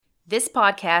This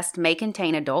podcast may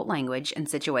contain adult language and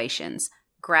situations,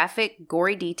 graphic,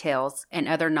 gory details, and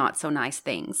other not-so-nice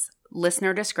things.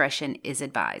 Listener discretion is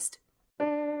advised.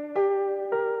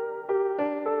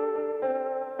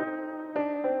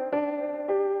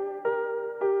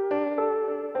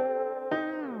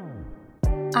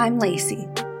 I'm Lacey.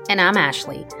 And I'm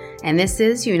Ashley, and this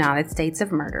is United States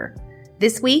of Murder.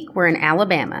 This week, we're in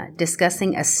Alabama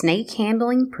discussing a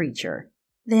snake-handling preacher.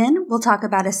 Then we'll talk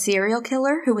about a serial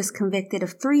killer who was convicted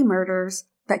of 3 murders,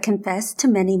 but confessed to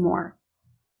many more.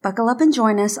 Buckle up and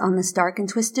join us on this dark and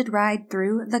twisted ride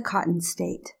through the Cotton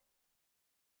State.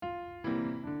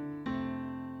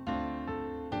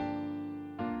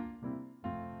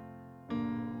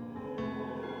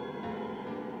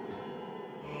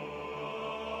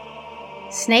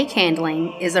 Snake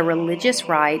handling is a religious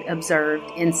rite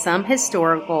observed in some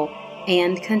historical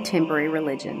and contemporary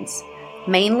religions,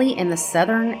 mainly in the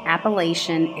southern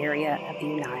Appalachian area of the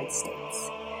United States.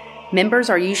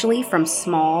 Members are usually from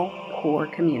small, poor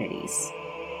communities.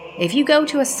 If you go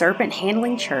to a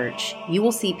serpent-handling church, you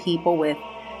will see people with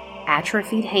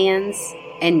atrophied hands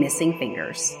and missing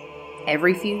fingers.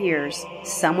 Every few years,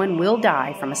 someone will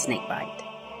die from a snake bite,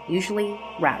 usually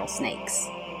rattlesnakes.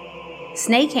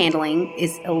 Snake handling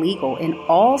is illegal in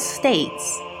all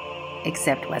states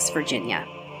except West Virginia.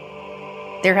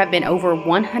 There have been over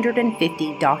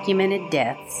 150 documented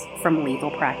deaths from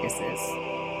lethal practices.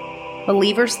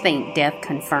 Believers think death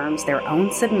confirms their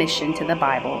own submission to the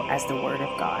Bible as the Word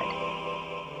of God.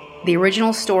 The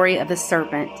original story of the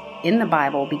serpent in the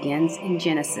Bible begins in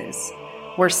Genesis,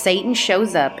 where Satan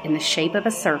shows up in the shape of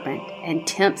a serpent and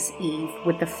tempts Eve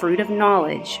with the fruit of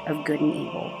knowledge of good and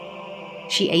evil.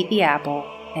 She ate the apple,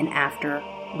 and after,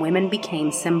 women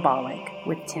became symbolic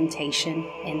with temptation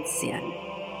and sin.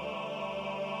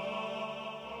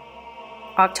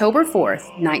 October 4th,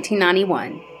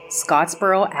 1991,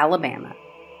 Scottsboro, Alabama.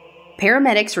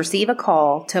 Paramedics receive a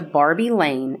call to Barbie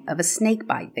Lane of a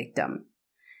snakebite victim.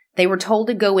 They were told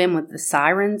to go in with the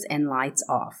sirens and lights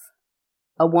off.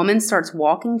 A woman starts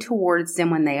walking towards them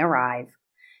when they arrive.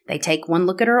 They take one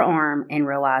look at her arm and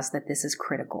realize that this is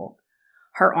critical.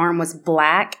 Her arm was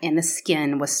black and the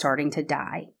skin was starting to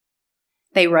die.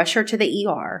 They rush her to the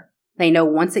ER. They know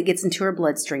once it gets into her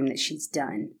bloodstream that she's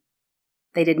done.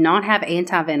 They did not have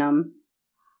antivenom,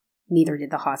 neither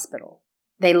did the hospital.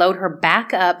 They load her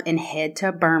back up and head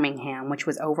to Birmingham, which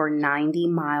was over 90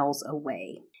 miles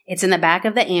away. It's in the back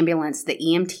of the ambulance the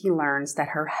EMT learns that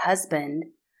her husband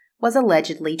was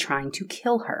allegedly trying to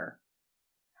kill her.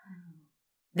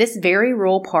 This very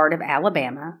rural part of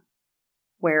Alabama,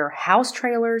 where house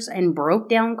trailers and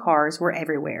broke-down cars were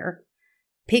everywhere,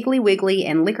 Piggly Wiggly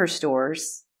and liquor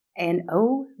stores, and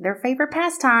their favorite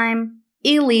pastime,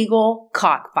 illegal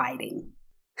cockfighting.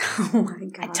 Oh my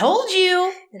God. I told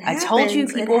you.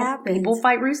 People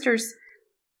fight roosters.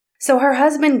 So her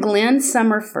husband, Glenn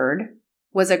Summerford,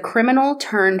 was a criminal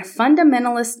turned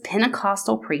fundamentalist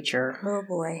Pentecostal preacher. Oh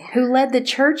boy. Who led the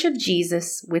Church of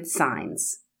Jesus with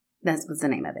Signs. That was the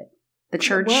name of it. The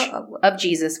Church of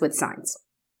Jesus with Signs.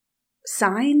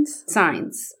 Signs?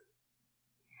 Signs.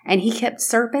 And he kept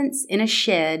serpents in a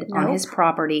shed on his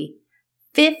property.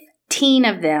 15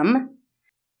 of them.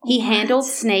 He handled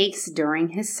snakes during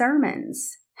his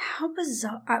sermons. How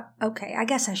bizarre. Okay, I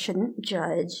guess I shouldn't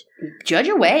judge. Judge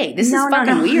away. This is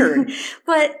fucking weird.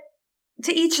 But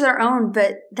to each their own,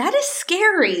 but that is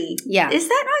scary. Yeah. Is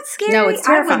that not scary? No, it's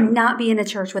terrifying. I would not be in a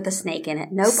church with a snake in it.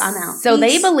 Nope, I'm out. So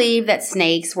they believe that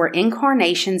snakes were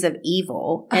incarnations of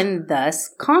evil, and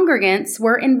thus congregants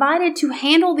were invited to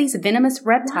handle these venomous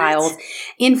reptiles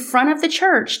in front of the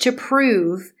church to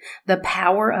prove the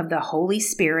power of the Holy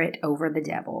Spirit over the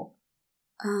devil.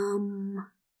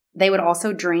 They would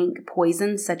also drink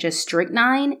poisons such as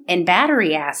strychnine and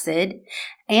battery acid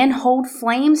and hold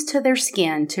flames to their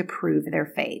skin to prove their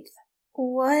faith.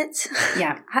 What?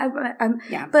 Yeah.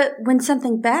 Yeah. But when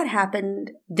something bad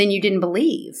happened... Then you didn't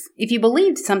believe. If you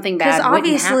believed something bad wouldn't happen.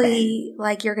 Because obviously,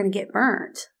 you're going to get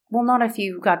burnt. Well, not if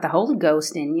you got the Holy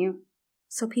Ghost in you.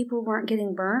 So people weren't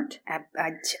getting burnt? I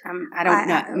don't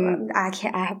know. I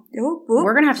can't...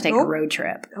 We're going to have to take a road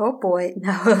trip. Oh, boy.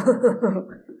 No.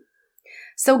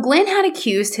 So Glenn had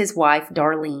accused his wife,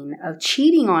 Darlene, of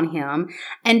cheating on him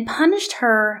and punished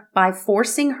her by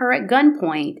forcing her at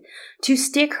gunpoint to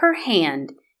stick her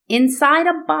hand inside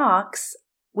a box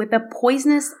with a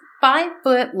poisonous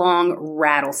 5-foot-long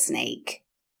rattlesnake.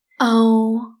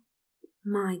 Oh,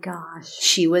 my gosh.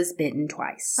 She was bitten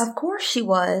twice. Of course she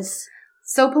was.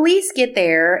 So police get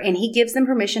there, and he gives them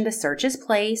permission to search his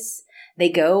place. They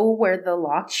go where the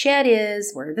locked shed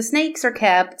is, where the snakes are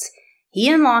kept. He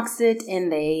unlocks it,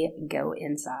 and they go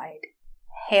inside.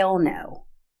 Hell no.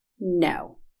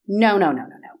 No. No.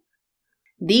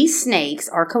 These snakes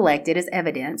are collected as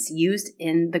evidence used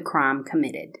in the crime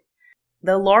committed.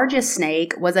 The largest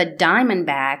snake was a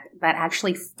diamondback that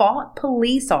actually fought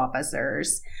police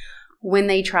officers when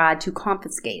they tried to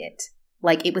confiscate it.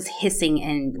 Like, it was hissing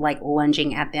and, like,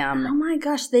 lunging at them. Oh, my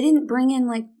gosh. They didn't bring in,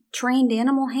 like, trained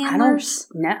animal handlers?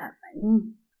 No.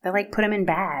 They, like, put them in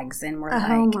bags and were like...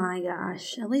 Oh, my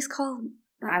gosh. At least call...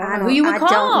 I don't know who you would call.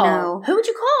 I don't know. Who would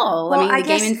you call? Well, I mean,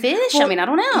 Game and Fish? Well, I mean, I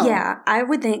don't know. Yeah, I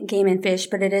would think Game and Fish,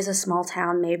 but it is a small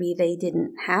town. Maybe they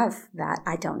didn't have that.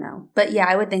 I don't know. But yeah,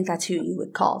 I would think that's who you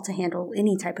would call to handle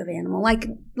any type of animal. Like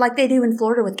they do in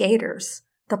Florida with gators.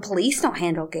 The police don't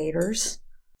handle gators.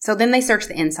 So then they searched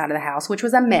the inside of the house, which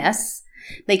was a mess.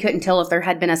 They couldn't tell if there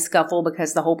had been a scuffle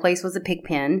because the whole place was a pig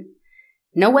pen.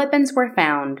 No weapons were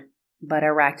found, but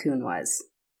a raccoon was.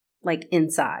 Like,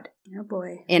 inside. Oh,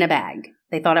 boy. In a bag.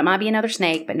 They thought it might be another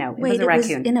snake, but no, it was a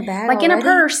raccoon. Was in a bag like already? In a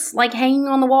purse, like hanging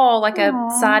on the wall, like a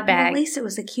side bag. Well, at least it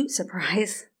was a cute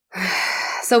surprise.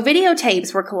 So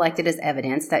videotapes were collected as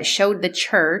evidence that showed the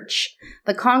church,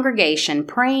 the congregation,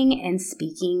 praying and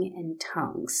speaking in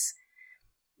tongues.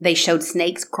 They showed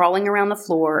snakes crawling around the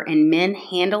floor and men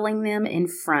handling them in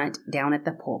front down at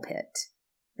the pulpit.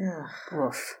 Ugh.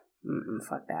 Oof.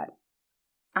 Fuck that.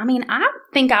 I mean, I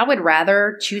think I would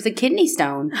rather choose a kidney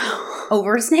stone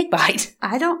over a snake bite.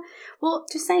 Well,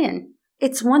 just saying.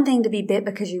 It's one thing to be bit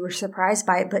because you were surprised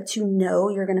by it, but to know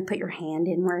you're going to put your hand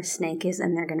in where a snake is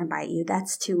and they're going to bite you,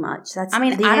 that's too much. That's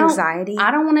anxiety.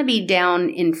 I don't want to be down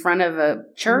in front of a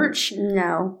church.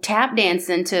 No. Tap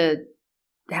dancing to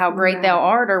How Great Thou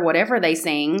Art or whatever they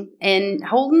sing and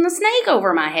holding the snake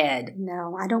over my head.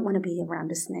 No, I don't want to be around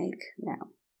a snake. No.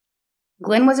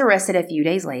 Glenn was arrested a few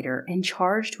days later and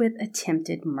charged with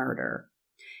attempted murder.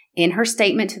 In her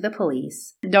statement to the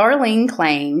police, Darlene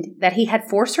claimed that he had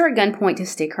forced her at gunpoint to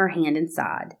stick her hand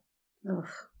inside. Ugh.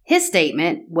 His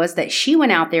statement was that she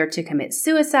went out there to commit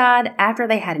suicide after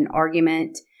they had an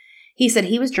argument. He said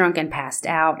he was drunk and passed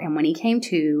out, and when he came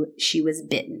to, she was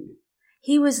bitten.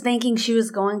 He was thinking she was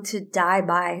going to die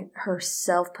by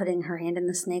herself putting her hand in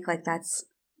the snake, like that's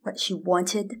what she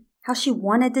wanted. How she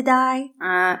wanted to die?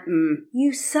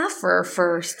 You suffer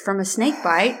first from a snake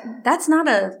bite. That's not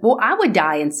a... Well, I would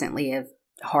die instantly of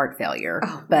heart failure.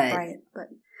 Oh, but... Right, but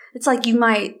it's like you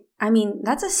might... I mean,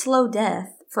 that's a slow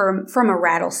death from a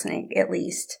rattlesnake, at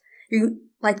least.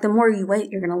 Like, the more you wait,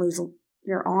 you're going to lose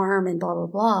your arm and blah, blah,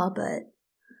 blah, but...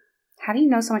 How do you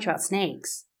know so much about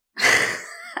snakes?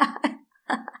 I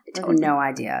have no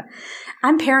idea.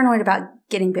 I'm paranoid about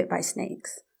getting bit by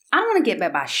snakes. I don't want to get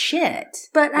bit by shit.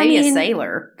 But maybe a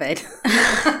sailor, but...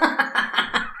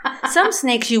 Some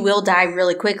snakes you will die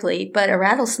really quickly, but a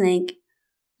rattlesnake,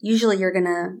 usually you're going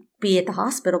to be at the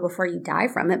hospital before you die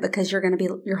from it because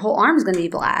your whole arm's going to be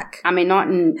black. I mean, not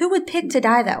in... Who would pick to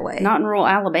die that way? Not in rural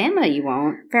Alabama, you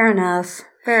won't. Fair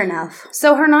enough.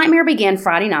 So her nightmare began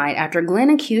Friday night after Glenn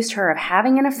accused her of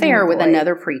having an affair with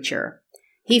another preacher.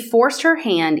 He forced her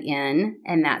hand in,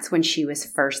 and that's when she was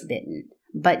first bitten,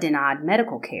 but denied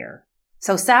medical care.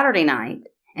 So Saturday night,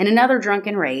 in another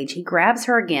drunken rage, he grabs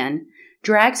her again,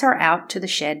 drags her out to the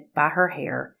shed by her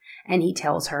hair, and he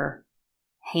tells her,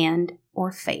 hand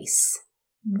or face.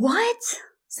 What?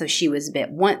 So she was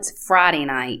bit once Friday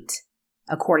night,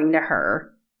 according to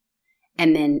her,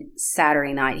 and then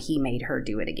Saturday night he made her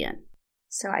do it again.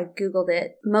 So I Googled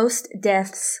it. Most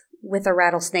deaths with a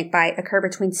rattlesnake bite occur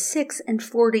between 6 and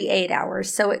 48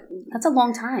 hours. So that's a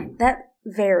long time. That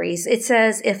varies. It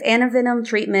says if antivenom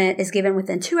treatment is given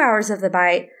within 2 hours of the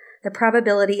bite, the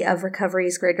probability of recovery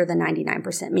is greater than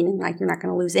 99%, meaning like you're not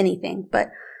going to lose anything. But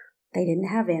they didn't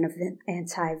have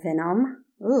anti-venom.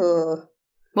 Ugh.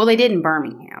 Well, they did in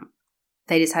Birmingham.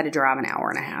 They just had to drive an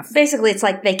hour and a half. Basically, it's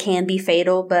like they can be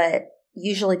fatal, but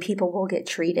usually people will get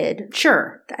treated.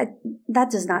 Sure.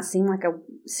 That does not seem like a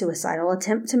suicidal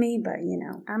attempt to me, but you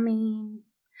know. I mean...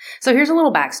 So here's a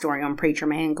little backstory on Preacher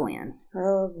Man Glenn.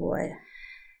 Oh, boy.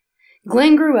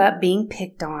 Glenn grew up being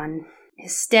picked on.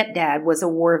 His stepdad was a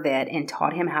war vet and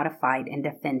taught him how to fight and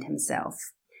defend himself.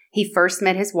 He first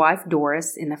met his wife,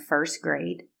 Doris, in the 1st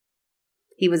grade.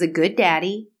 He was a good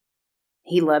daddy.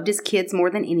 He loved his kids more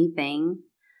than anything.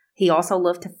 He also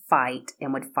loved to fight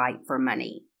and would fight for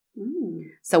money.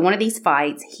 So one of these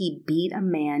fights, he beat a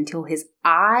man till his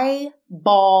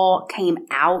eyeball came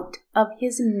out of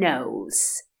his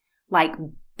nose. Like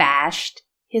bashed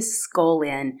his skull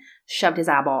in, shoved his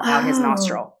eyeball out his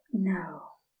nostril. No.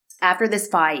 After this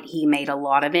fight, he made a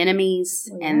lot of enemies,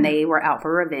 and they were out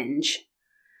for revenge.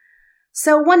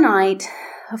 So one night,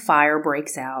 a fire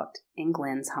breaks out in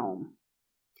Glenn's home.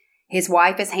 His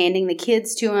wife is handing the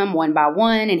kids to him one by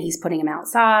one, and he's putting them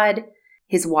outside.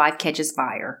 His wife catches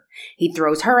fire. He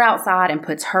throws her outside and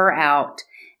puts her out.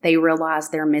 They realize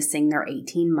they're missing their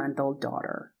 18-month-old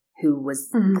daughter, who was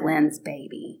Glenn's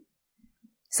baby.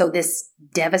 So this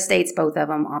devastates both of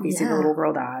them. Obviously, the little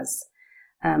girl dies.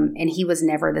 And he was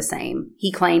never the same.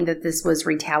 He claimed that this was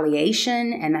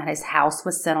retaliation and that his house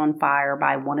was set on fire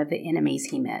by one of the enemies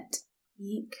he met.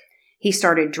 Eek. He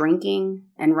started drinking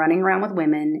and running around with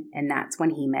women, and that's when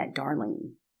he met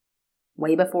Darlene.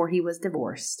 Way before he was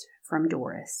divorced from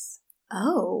Doris.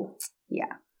 Oh.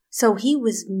 Yeah. So he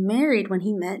was married when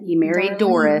he met He married Darlene.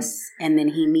 Doris, and then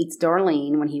he meets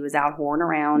Darlene when he was out whoring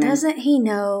around. Doesn't he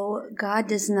know God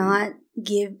does not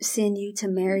send you to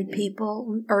married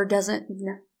people? Or doesn't...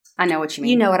 No. I know what you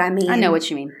mean. You know what I mean. I know what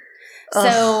you mean.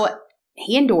 Ugh. So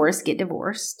he and Doris get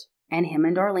divorced, and him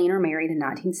and Darlene are married in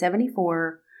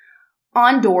 1974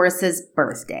 on Doris's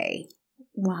birthday.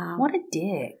 Wow. What a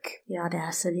dick. The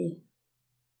audacity.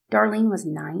 Darlene was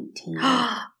 19.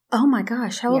 Oh my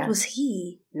gosh, how old was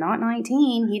he? Not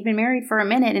 19. He'd been married for a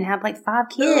minute and had like 5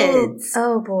 kids.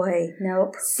 Oh boy,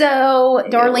 nope. So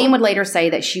Darlene would later say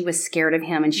that she was scared of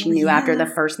him and she knew after the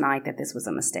first night that this was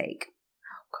a mistake.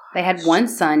 Oh gosh. They had one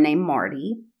son named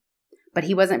Marty, but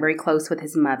he wasn't very close with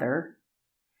his mother.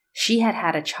 She had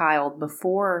had a child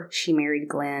before she married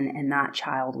Glenn, and that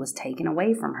child was taken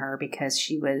away from her because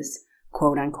she was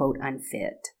quote-unquote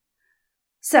unfit.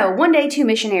 So one day, 2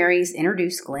 missionaries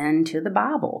introduced Glenn to the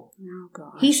Bible. Oh,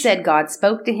 gosh. He said God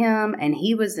spoke to him, and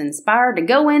he was inspired to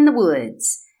go in the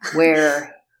woods,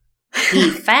 where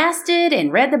he fasted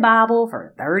and read the Bible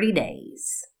for 30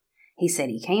 days. He said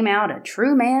he came out a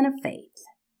true man of faith.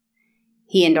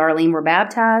 He and Darlene were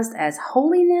baptized as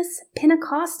Holiness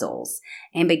Pentecostals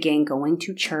and began going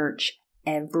to church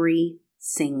every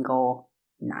single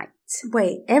night.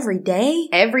 Wait, every day?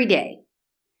 Every day.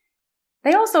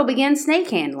 They also began snake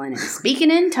handling and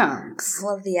speaking in tongues. I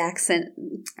love the accent.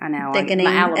 I know. Thickening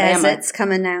as it's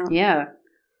coming out. Yeah.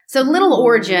 So little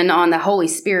origin on the Holy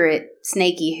Spirit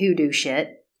snaky hoodoo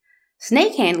shit.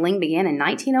 Snake handling began in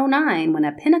 1909 when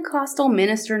a Pentecostal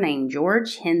minister named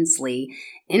George Hensley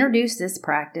introduced this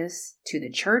practice to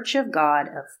the Church of God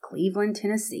of Cleveland,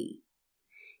 Tennessee.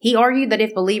 He argued that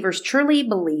if believers truly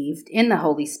believed in the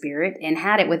Holy Spirit and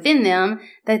had it within them,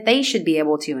 that they should be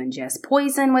able to ingest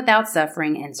poison without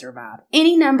suffering and survive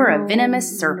any number of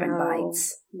venomous serpent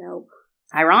bites. Nope.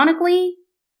 Ironically,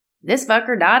 this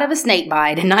fucker died of a snake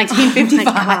bite in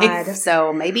 1955. Oh,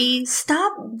 so maybe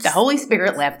the Holy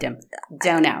Spirit left him.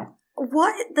 Don't know.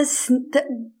 What?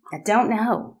 I don't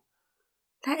know.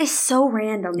 That is so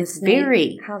random. It's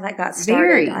very. How that got started,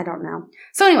 very. I don't know.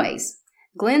 So anyways,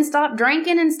 Glenn stopped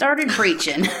drinking and started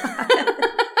preaching.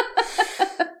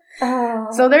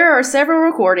 So there are several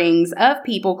recordings of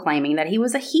people claiming that he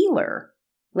was a healer,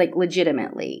 like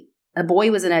legitimately. A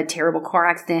boy was in a terrible car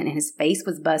accident and his face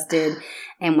was busted.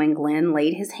 And when Glenn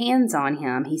laid his hands on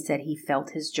him, he said he felt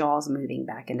his jaws moving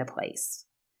back into place.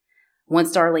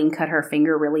 Once Darlene cut her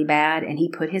finger really bad and he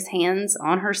put his hands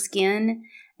on her skin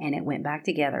and it went back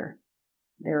together.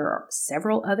 There are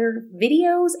several other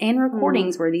videos and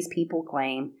recordings where these people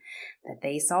claim that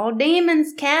they saw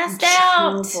demons cast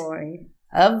out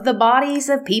of the bodies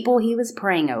of people he was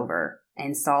praying over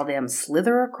and saw them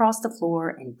slither across the floor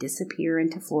and disappear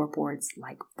into floorboards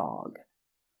like fog.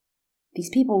 These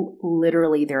people,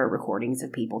 literally, there are recordings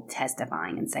of people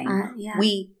testifying and saying,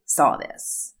 we saw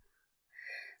this.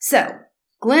 So,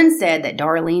 Glenn said that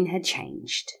Darlene had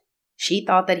changed. She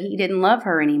thought that he didn't love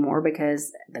her anymore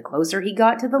because the closer he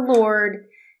got to the Lord,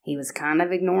 he was kind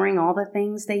of ignoring all the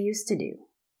things they used to do.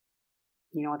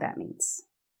 You know what that means?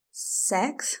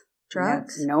 Sex?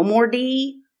 Drugs? No more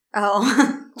D.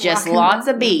 Oh. Just lots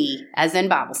of B, as in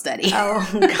Bible study. Oh,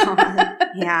 God.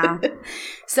 Yeah.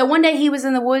 So one day he was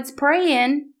in the woods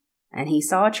praying, and he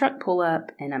saw a truck pull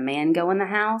up and a man go in the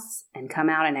house and come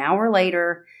out an hour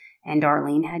later, and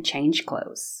Darlene had changed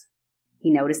clothes.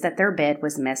 He noticed that their bed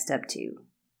was messed up too.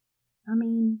 I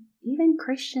mean, even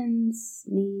Christians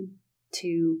need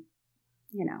to,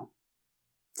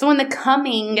 So in the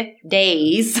coming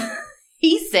days,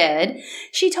 he said,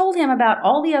 she told him about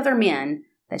all the other men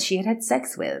that she had had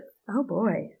sex with. Oh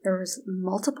boy, there was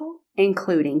multiple?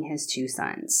 Including his 2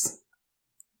 sons.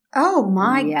 Oh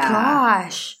my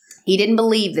gosh. He didn't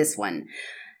believe this one,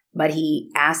 but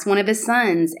he asked one of his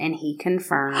sons and he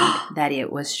confirmed that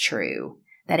it was true.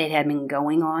 That it had been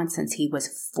going on since he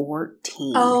was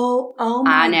 14. Oh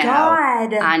my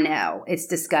God. I know. It's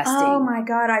disgusting. Oh my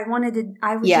God.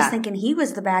 I was just thinking he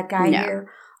was the bad guy here.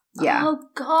 Yeah. Oh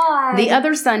God. The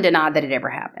other son denied that it ever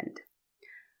happened.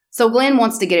 So Glenn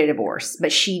wants to get a divorce,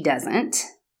 but she doesn't.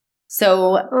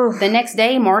 So the next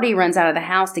day, Marty runs out of the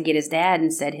house to get his dad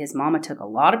and said his mama took a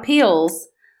lot of pills.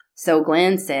 So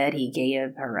Glenn said he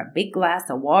gave her a big glass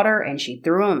of water and she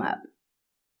threw him up.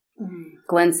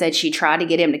 Glenn said she tried to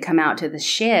get him to come out to the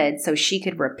shed so she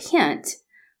could repent,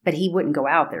 but he wouldn't go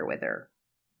out there with her.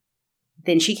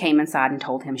 Then she came inside and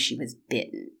told him she was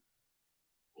bitten.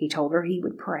 He told her he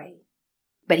would pray.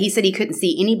 But he said he couldn't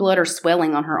see any blood or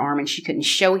swelling on her arm and she couldn't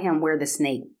show him where the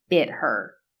snake bit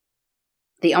her.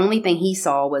 The only thing he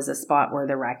saw was a spot where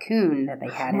the raccoon that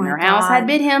they had in their house had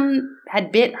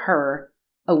bit her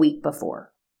a week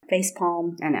before.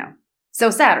 Facepalm. I know. So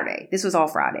Saturday, this was all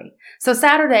Friday. So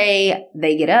Saturday,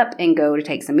 they get up and go to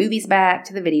take some movies back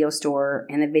to the video store,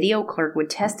 and the video clerk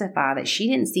would testify that she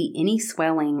didn't see any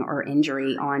swelling or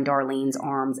injury on Darlene's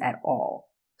arms at all.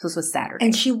 So this was Saturday.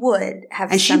 And she would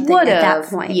have something at that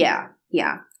point. Yeah.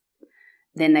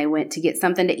 Then they went to get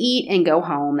something to eat and go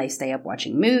home. They stay up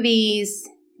watching movies,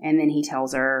 and then he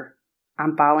tells her,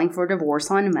 I'm filing for divorce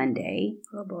on Monday.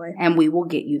 Oh, boy. And we will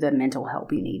get you the mental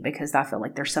help you need because I feel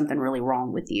like there's something really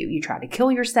wrong with you. You tried to kill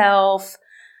yourself.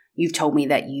 You've told me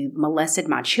that you molested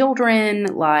my children.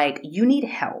 Like, you need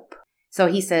help. So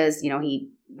he says, he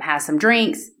has some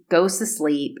drinks, goes to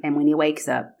sleep, and when he wakes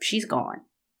up, she's gone.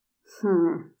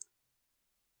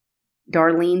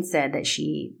 Darlene said that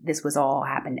this was all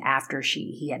happened after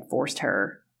he had forced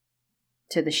her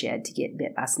to the shed to get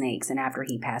bit by snakes, and after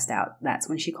he passed out, that's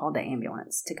when she called the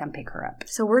ambulance to come pick her up.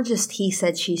 So we're just he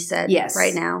said, she said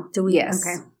right now. Do we? Yes.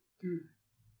 Okay.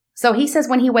 So he says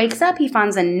when he wakes up, he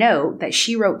finds a note that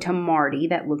she wrote to Marty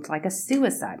that looked like a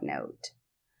suicide note.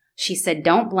 She said,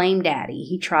 don't blame Daddy.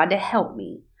 He tried to help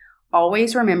me.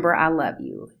 Always remember I love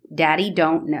you. Daddy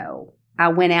don't know. I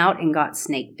went out and got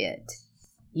snake bit.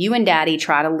 You and Daddy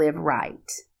try to live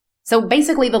right. So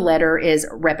basically the letter is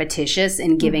repetitious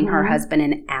in giving her husband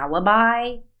an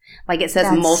alibi. Like it says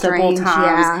that's multiple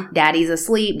times, Daddy's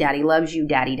asleep, Daddy loves you,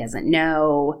 Daddy doesn't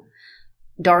know.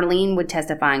 Darlene would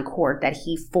testify in court that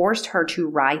he forced her to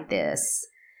write this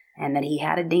and that he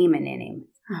had a demon in him.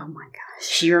 Oh my gosh.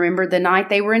 She remembered the night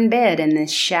they were in bed and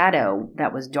this shadow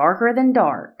that was darker than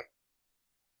dark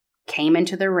came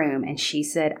into the room and she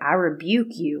said, I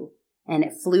rebuke you, and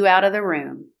it flew out of the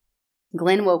room.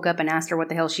 Glenn woke up and asked her what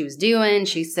the hell she was doing.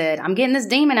 She said, I'm getting this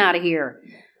demon out of here.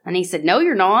 And he said, no,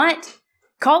 you're not.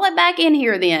 Call it back in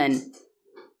here then.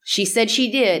 She said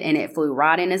she did, and it flew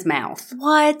right in his mouth.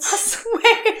 What? I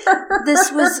swear.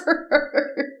 This was...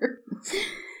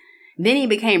 Then he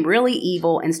became really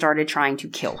evil and started trying to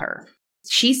kill her.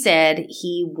 She said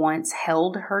he once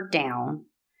held her down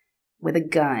with a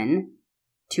gun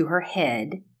to her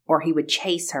head, or he would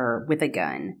chase her with a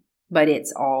gun. But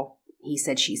it's all... he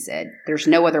said, she said. There's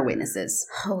no other witnesses.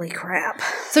 Holy crap.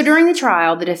 So during the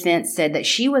trial, the defense said that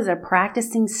she was a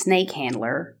practicing snake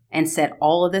handler and set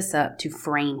all of this up to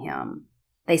frame him.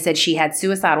 They said she had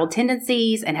suicidal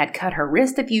tendencies and had cut her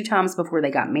wrist a few times before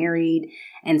they got married,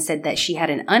 and said that she had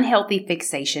an unhealthy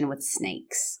fixation with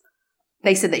snakes.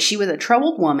 They said that she was a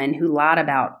troubled woman who lied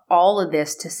about all of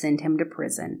this to send him to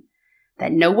prison,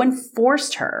 that no one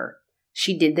forced her.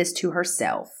 She did this to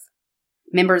herself.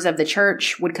 Members of the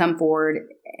church would come forward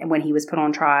when he was put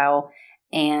on trial,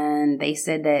 and they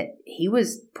said that he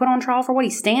was put on trial for what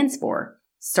he stands for,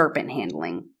 serpent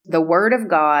handling. The word of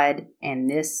God, and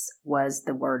this was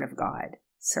the word of God,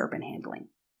 serpent handling.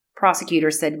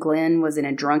 Prosecutors said Glenn was in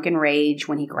a drunken rage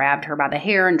when he grabbed her by the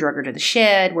hair and drug her to the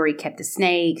shed where he kept the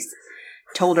snakes,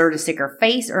 told her to stick her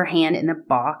face or hand in the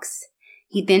box.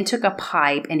 He then took a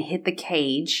pipe and hit the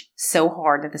cage so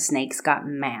hard that the snakes got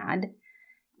mad.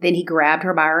 Then he grabbed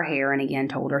her by her hair and again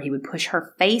told her he would push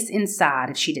her face inside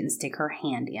if she didn't stick her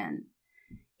hand in.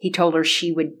 He told her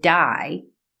she would die.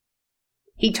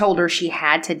 He told her she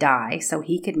had to die so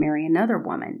he could marry another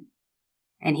woman.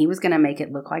 And he was going to make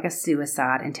it look like a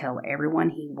suicide and tell everyone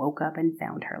he woke up and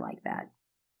found her like that.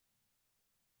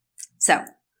 So,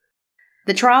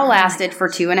 the trial lasted for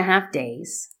 2.5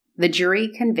 days. The jury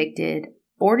convicted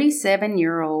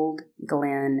 47-year-old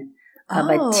Glenn of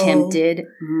attempted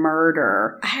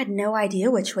murder. I had no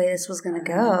idea which way this was going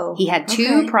to go. He had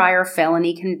 2 prior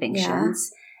felony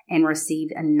convictions and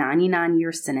received a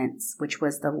 99-year sentence, which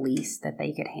was the least that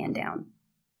they could hand down.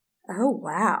 Oh,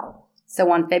 wow. So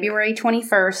on February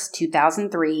 21st,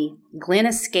 2003, Glenn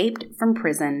escaped from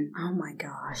prison. Oh, my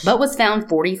gosh. But was found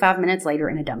 45 minutes later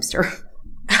in a dumpster.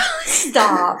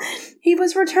 Stop. He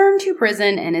was returned to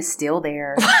prison and is still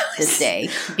there this day.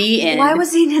 The end. Why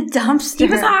was he in a dumpster? He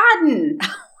was hiding.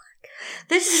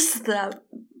 This is the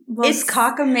most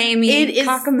cockamamie.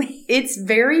 It's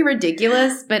very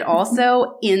ridiculous, but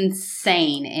also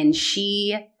insane. And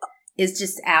she is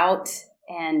just out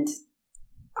and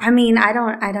I mean, I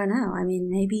don't know. I mean,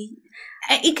 maybe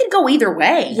it could go either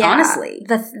way. Honestly,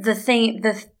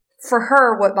 for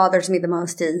her, what bothers me the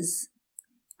most is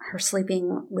her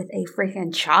sleeping with a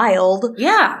freaking child.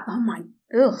 Yeah. Oh my.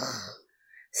 Ugh.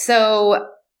 So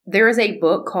there is a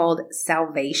book called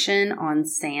Salvation on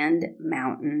Sand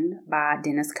Mountain by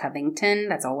Dennis Covington.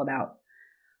 That's all about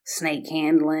snake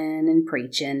handling and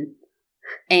preaching.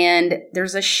 And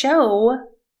there's a show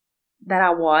that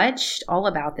I watched all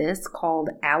about this called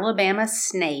Alabama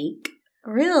Snake.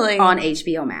 Really? On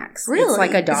HBO Max. Really? It's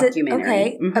like a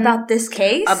documentary. About this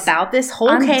case? About this whole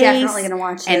case. I'm definitely going to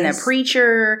watch this. And the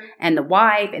preacher and the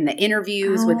wife and the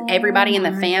interviews with everybody in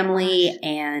the family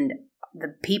and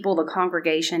the people, the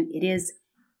congregation. It is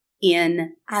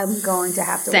insane. I'm going to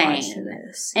have to watch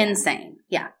this. Yeah. Insane.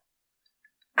 Yeah.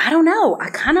 I don't know. I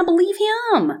kind of believe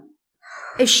him.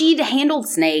 If she'd handled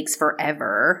snakes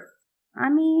forever, I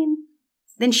mean,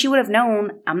 then she would have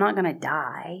known I'm not going to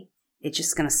die. It's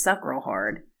just going to suck real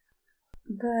hard.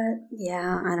 But,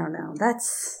 yeah, I don't know.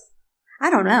 I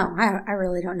don't know. I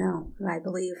really don't know who I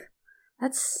believe.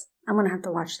 I'm going to have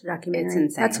to watch the documentary. It's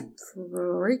insane. That's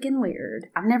freaking weird.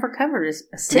 I've never covered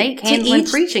a snake handling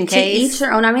preaching case. To each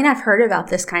their own. I mean, I've heard about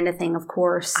this kind of thing, of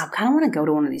course. I kind of want to go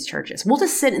to one of these churches. We'll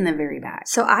just sit in the very back.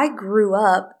 So I grew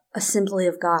up Assembly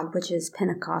of God, which is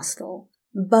Pentecostal.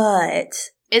 But...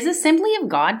 Is Assembly of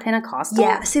God Pentecostal?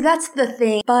 Yeah. See, that's the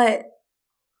thing. But...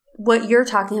 What you're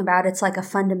talking about, it's like a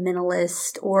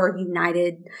fundamentalist or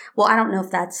United. Well, I don't know if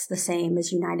that's the same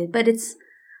as United, but it's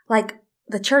like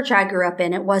the church I grew up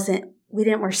in. We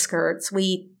didn't wear skirts.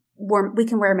 We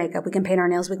can wear makeup. We can paint our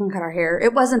nails. We can cut our hair.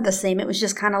 It wasn't the same. It was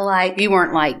just kind of like. You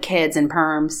weren't like kids and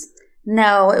perms.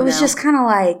 No, it was just kind of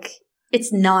like,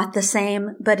 it's not the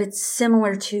same, but it's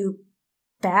similar to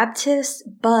Baptist,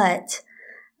 but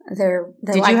they're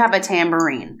Did you have a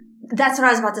tambourine? That's what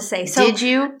I was about to say. So, did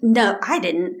you? No, I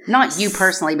didn't. Not you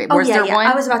personally, but was there one?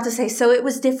 I was about to say. So it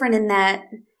was different in that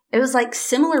it was like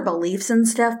similar beliefs and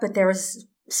stuff, but there was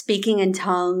speaking in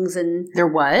tongues and there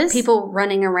was people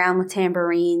running around with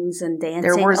tambourines and dancing.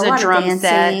 There was a drum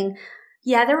set.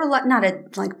 Yeah, there were not a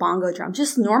like bongo drum,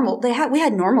 just normal. We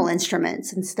had normal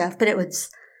instruments and stuff, but it was.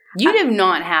 You do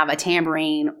not have a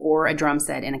tambourine or a drum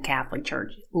set in a Catholic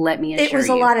church. Let me assure you. It was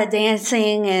a lot of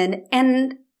dancing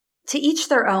and. To each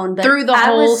their own. But through the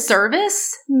whole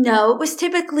service? No, it was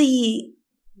typically...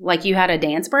 Like you had a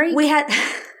dance break? We had...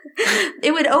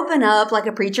 It would open up like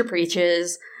a preacher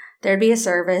preaches. There'd be a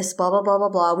service, blah, blah, blah, blah,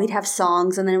 blah. We'd have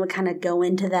songs and then it would kind of go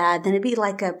into that. Then it'd be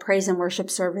like a praise and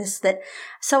worship service that...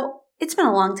 So it's been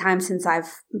a long time since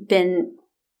I've been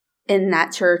in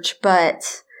that church,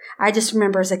 but I just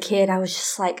remember as a kid, I was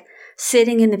just like...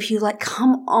 Sitting in the pew like,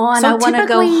 come on, so I want to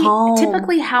go home.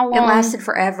 Typically, how long? It lasted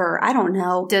forever. I don't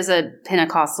know. Does a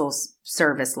Pentecostal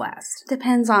service last?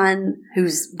 Depends on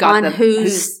who's got the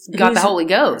Holy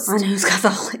Ghost. On who's got the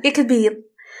Holy. It could be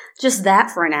just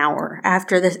that for an hour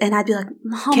after this, and I'd be like,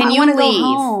 Mom, I want to go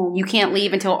home. You can't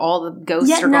leave until all the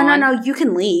ghosts are gone? No. You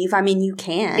can leave. I mean, you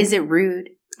can. Is it rude?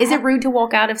 Is it rude to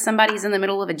walk out if somebody's in the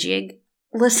middle of a jig?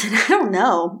 Listen, I don't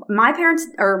know. My parents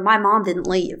or my mom didn't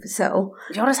leave, so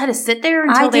y'all just had to sit there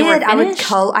until they were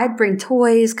finished? I'd bring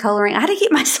toys, coloring. I had to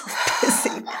keep myself busy.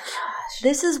 Oh my gosh.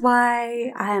 This is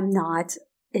why I am not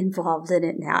involved in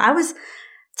it now. I was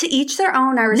to each their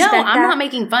own. I respect that. No, I'm not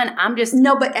making fun. I'm just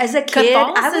but as a kid,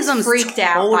 I was freaked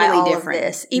out by all different. Of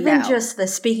this. Even just the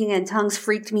speaking in tongues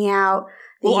freaked me out.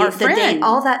 Our friend,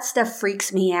 all that stuff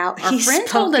freaks me out. Our friend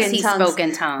told us he spoke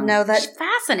in tongues. No, that's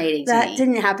fascinating to me. That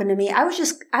didn't happen to me. I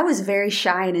was very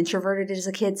shy and introverted as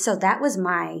a kid, so that was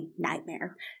my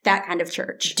nightmare. That kind of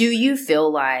church. Do you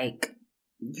feel like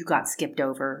you got skipped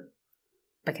over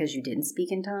because you didn't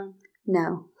speak in tongues?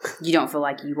 No. You don't feel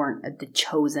like you weren't the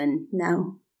chosen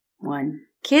one?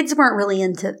 Kids weren't really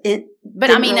into it.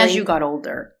 But I mean, as you got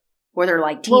older. Were there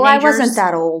like teenagers? Well, I wasn't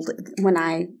that old when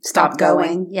I stopped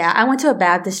going. Yeah, I went to a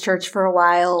Baptist church for a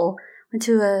while. Went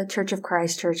to a Church of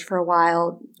Christ church for a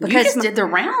while. Because you just did the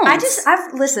rounds.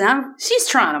 She's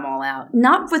trying them all out.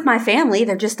 Not with my family.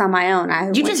 They're just on my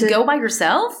own. You just go by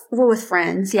yourself? Well, with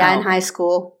friends. Yeah, in high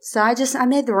school. So I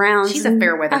made the rounds. She's a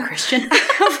fair weather Christian.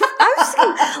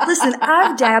 Listen,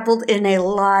 I've dabbled in a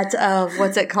lot of,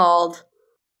 what's it called?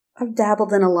 I've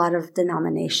dabbled in a lot of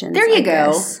denominations. There you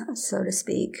go. Guess, so to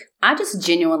speak. I just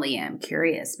genuinely am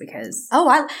curious because... Oh,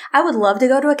 I would love to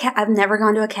go to I've never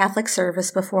gone to a Catholic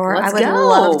service before. Let's I would go.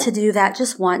 love to do that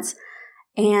just once.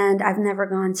 And I've never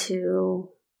gone to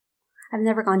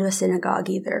a synagogue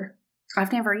either.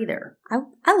 I've never either.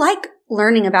 I like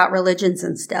learning about religions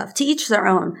and stuff. To each their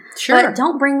own. Sure. But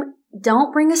don't bring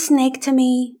don't bring a snake to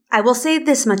me. I will say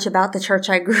this much about the church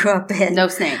I grew up in. No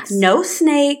snakes. No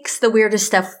snakes. The weirdest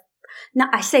stuff. No,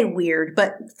 I say weird,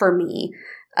 but for me,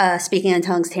 speaking in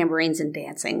tongues, tambourines, and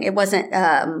dancing. It wasn't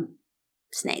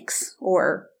snakes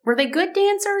or... Were they good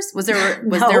dancers? Was there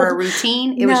No. there a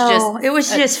routine? It was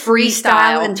just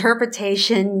freestyle freestyle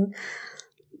interpretation.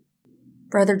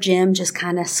 Brother Jim just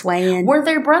kind of swaying. Were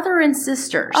they brother and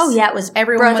sisters? Oh, yeah. It was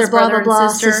Everyone was blah, brother blah, blah,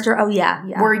 and sister. Oh, yeah.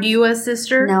 Were you a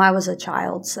sister? No, I was a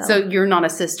child. So you're not a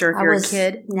sister if you're a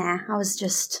kid? Nah, I was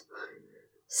just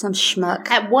some schmuck.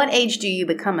 At what age do you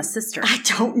become a sister? I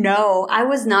don't know. I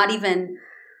was not even...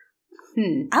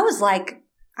 I was like,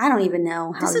 I don't even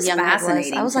know how young I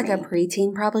was. I was like a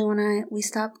preteen probably when we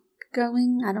stopped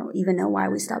going. I don't even know why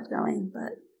we stopped going,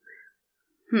 but...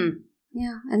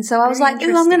 Yeah. And so I was like,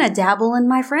 ooh, I'm going to dabble in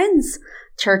my friends'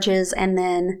 churches. And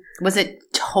then... Was it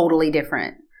totally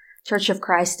different? Church of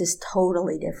Christ is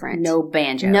totally different. No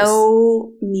banjos.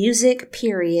 No music,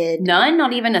 period. None?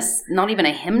 Not even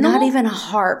a hymnal? Not even a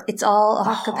harp. It's all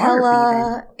a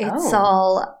cappella. It's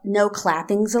all no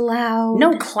clappings allowed.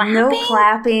 No clapping? No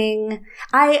clapping.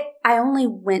 I only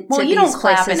went to these places. Well, you don't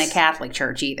clap in a Catholic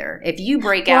church either. If you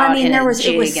break out in a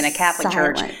jig in a Catholic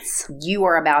church, you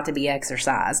are about to be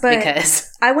exorcised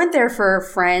because... I went there for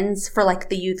friends, for like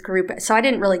the youth group. So I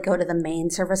didn't really go to the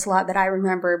main service a lot, but I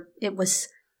remember it was...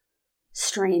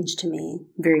 strange to me.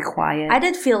 Very quiet. I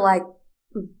did feel like,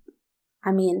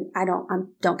 I mean, I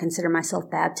don't consider myself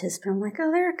Baptist, but I'm like,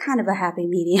 oh, they're kind of a happy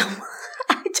medium.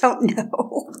 I don't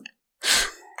know.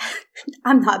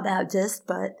 I'm not Baptist,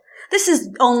 but this is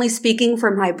only speaking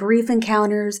from my brief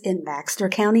encounters in Baxter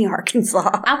County,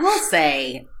 Arkansas. I will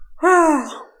say,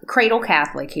 cradle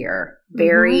Catholic here.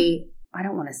 Very, I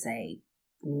don't want to say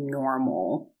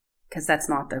normal, because that's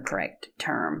not the correct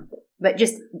term, but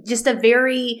just a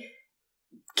very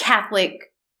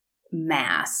Catholic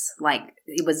mass. Like,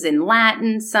 it was in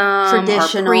Latin, some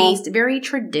traditional, our priest, very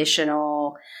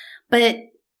traditional. But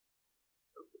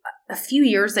a few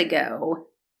years ago,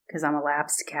 because I'm a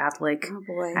lapsed Catholic, oh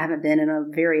boy, I haven't been in a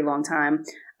very long time.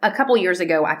 A couple years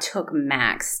ago, I took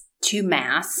Max to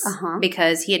mass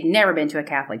because he had never been to a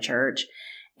Catholic church,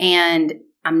 and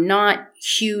I'm not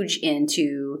huge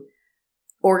into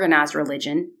organized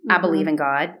religion. I believe in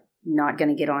God. Not going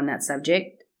to get on that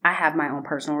subject. I have my own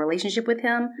personal relationship with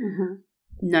him.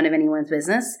 None of anyone's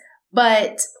business.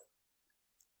 But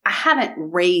I haven't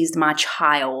raised my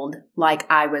child like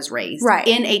I was raised. Right.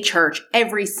 In a church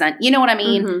every Sunday. You know what I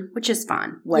mean? Which is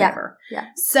fine. Whatever. Yeah.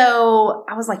 So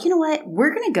I was like, you know what?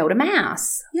 We're going to go to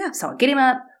mass. Yeah. So I get him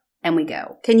up and we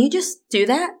go. Can you just do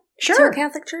that? Sure. To a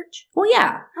Catholic church? Well,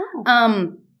 yeah.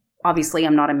 Oh. Obviously,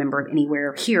 I'm not a member of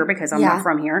anywhere here because I'm not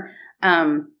from here.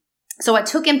 So I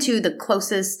took him to the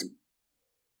closest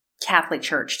Catholic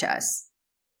church to us,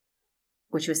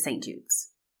 which was St.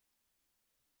 Jude's.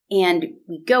 And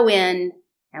we go in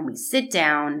and we sit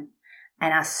down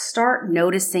and I start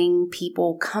noticing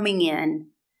people coming in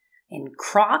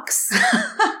Crocs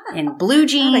and blue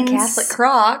jeans. A Catholic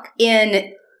croc.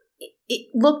 And it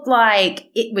looked like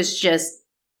it was just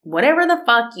whatever the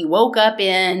fuck you woke up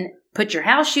in, put your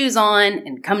house shoes on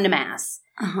and come to mass.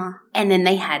 And then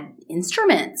they had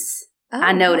instruments.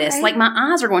 I noticed. Okay. Like, my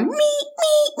eyes are going, meep,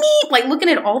 meep, meep. Like, looking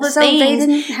at all the things. So they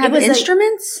didn't have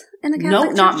instruments in the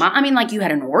Catholic church? No, not mine. I mean, like, you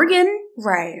had an organ.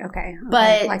 Right, okay.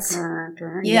 But, like,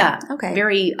 yeah. Okay.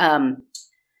 Very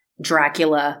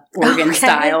Dracula organ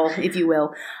style, if you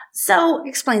will. So.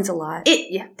 Explains a lot.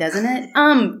 Doesn't it?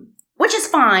 Which is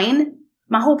fine.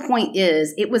 My whole point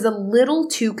is it was a little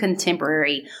too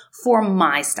contemporary for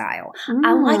my style.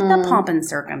 I like the pomp and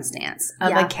circumstance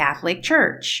of a Catholic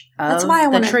church. That's why I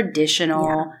want the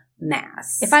traditional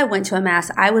mass. If I went to a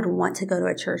mass, I would want to go to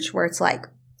a church where it's like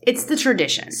it's the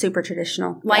tradition, super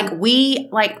traditional. Like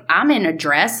I'm in a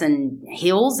dress and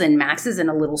heels and Max is in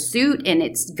a little suit, and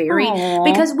it's very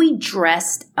because we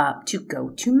dressed up to go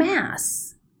to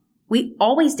mass. We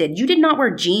always did. You did not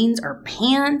wear jeans or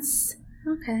pants.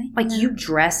 Okay. Like, you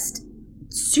dressed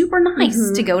super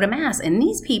nice to go to mass. And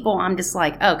these people, I'm just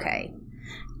like, okay,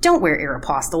 don't wear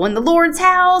Aeropostale in the Lord's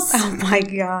house. Oh, my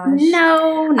gosh.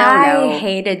 No. I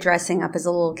hated dressing up as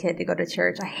a little kid to go to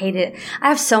church. I hated it. I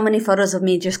have so many photos of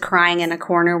me just crying in a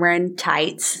corner wearing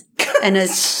tights and a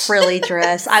frilly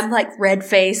dress. I'm like red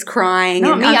face crying.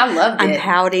 Not me. I loved it. I'm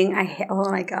pouting. Oh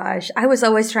my gosh. I was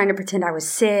always trying to pretend I was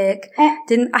sick.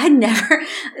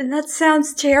 That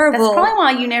sounds terrible. That's probably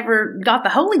why you never got the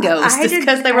Holy Ghost. It's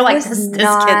because they were like, this kid's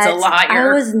a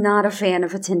liar. I was not a fan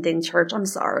of attending church. I'm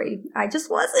sorry. I just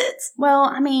wasn't. Well,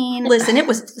 I mean. Listen, it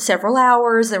was several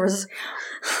hours. There was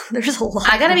There's a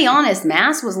lot. I gotta be honest,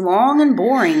 Mass was long and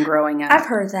boring growing up. I've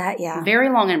heard that, yeah. Very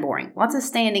long and boring. Lots of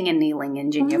standing and kneeling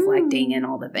and genuflecting and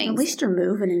all the things. At least you're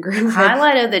moving and grooving.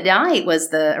 Highlight of the night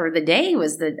was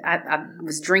I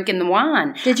was drinking the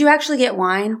wine. Did you actually get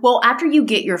wine? Well, after you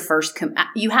get your first,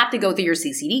 you have to go through your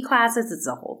CCD classes. It's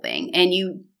a whole thing. And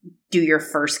you do your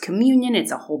first communion.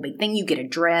 It's a whole big thing. You get a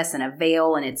dress and a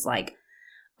veil, and it's like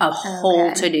a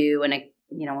whole to-do. And,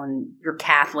 in your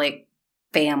Catholic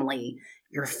family,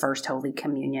 your first Holy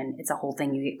Communion, it's a whole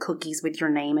thing. You get cookies with your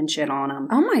name and shit on them.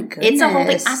 Oh, my goodness. It's a whole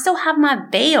thing. I still have my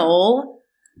veil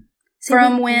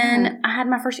from when I had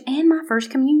my first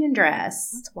communion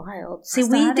dress. That's wild. See,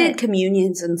 we did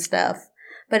communions and stuff,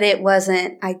 but it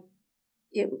wasn't,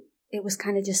 it was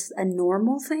kind of just a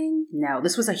normal thing. No,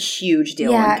 this was a huge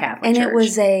deal in Catholic and Church. It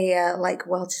was a,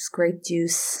 Welch's grape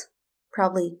juice,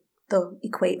 probably the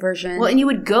equate version. Well, and you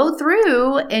would go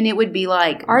through, and it would be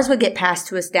like... Ours would get passed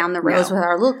to us down the rows with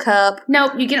our little cup.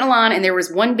 Nope, you get in a line, and there was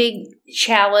one big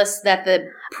chalice that the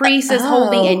priest is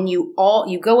holding, and you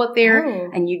go up there,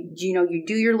 and you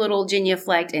do your little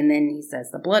genuflect, and then he says,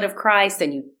 the blood of Christ,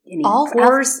 and he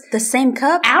pours... the same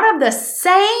cup? Out of the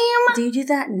same... Do you do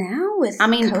that now with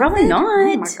COVID? Probably not.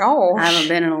 Oh, my gosh. I haven't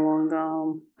been in a long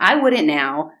time. I wouldn't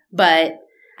now, but...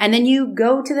 And then you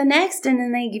go to the next, and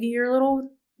then they give you your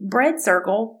little... bread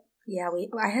circle. Yeah,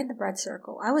 I had the bread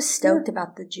circle. I was stoked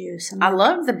about the juice. I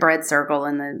loved the bread circle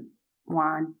and the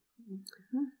wine.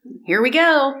 Mm-hmm. Here we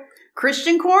go.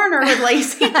 Christian Corner with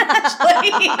Lacey and Ashley.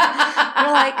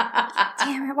 We're like,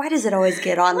 damn it, why does it always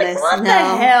get on this? What the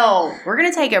hell? We're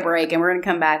going to take a break, and we're going to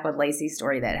come back with Lacey's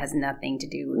story that has nothing to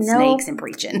do with snakes and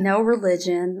preaching. No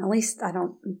religion. At least I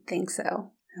don't think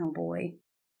so. Oh, boy.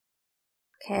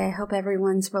 Okay, I hope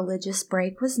everyone's religious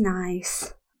break was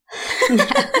nice.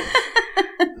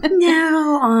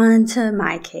 Now on to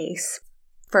my case.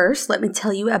 First, let me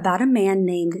tell you about a man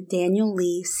named Daniel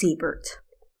Lee Siebert.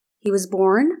 He was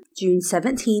born June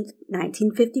 17th,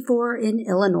 1954 in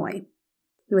Illinois.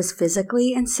 He was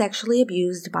physically and sexually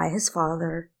abused by his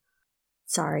father.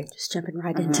 Sorry, just jumping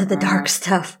right into the dark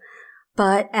stuff.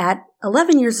 But at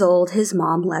 11 years old, his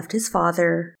mom left his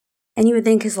father. And you would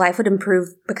think his life would improve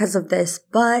because of this,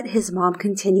 but his mom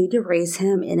continued to raise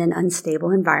him in an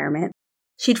unstable environment.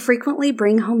 She'd frequently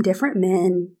bring home different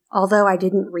men, although I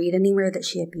didn't read anywhere that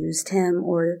she abused him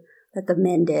or that the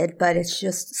men did, but it's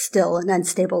just still an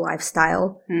unstable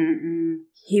lifestyle. Mm-mm.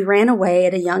 He ran away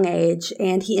at a young age,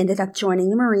 and he ended up joining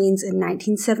the Marines in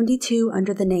 1972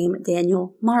 under the name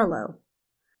Daniel Marlowe,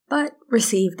 but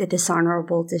received a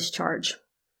dishonorable discharge.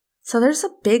 So there's a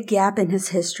big gap in his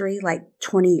history, like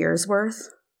 20 years worth.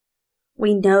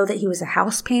 We know that he was a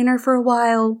house painter for a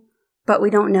while, but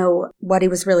we don't know what he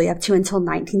was really up to until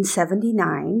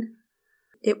 1979.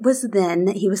 It was then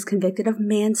that he was convicted of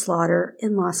manslaughter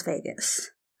in Las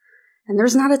Vegas. And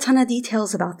there's not a ton of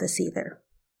details about this either.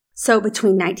 So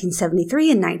between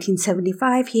 1973 and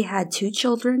 1975, he had 2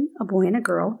 children, a boy and a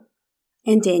girl.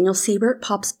 And Daniel Siebert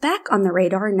pops back on the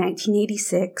radar in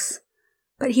 1986.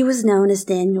 But he was known as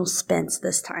Daniel Spence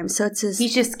this time, so it's his... He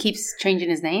just keeps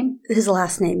changing his name? His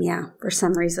last name, yeah, for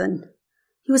some reason.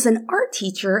 He was an art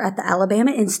teacher at the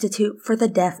Alabama Institute for the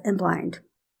Deaf and Blind.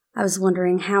 I was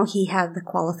wondering how he had the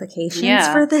qualifications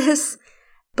for this,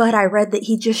 but I read that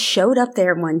he just showed up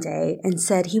there one day and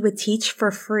said he would teach for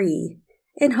free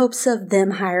in hopes of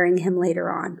them hiring him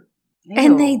later on. Ew.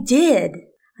 And they did.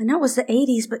 I know it was the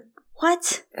 80s, but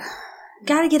what?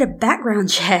 Gotta get a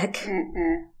background check.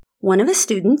 Mm-mm. One of his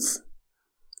students,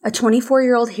 a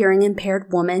 24-year-old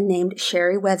hearing-impaired woman named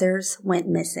Sherry Weathers, went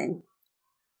missing.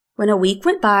 When a week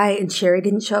went by and Sherry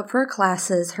didn't show up for her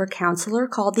classes, her counselor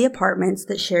called the apartments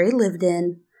that Sherry lived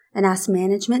in and asked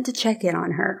management to check in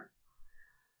on her.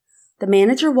 The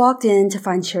manager walked in to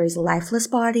find Sherry's lifeless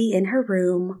body in her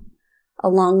room,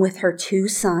 along with her 2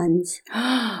 sons,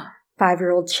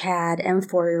 5-year-old Chad and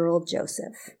 4-year-old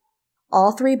Joseph.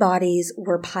 All 3 bodies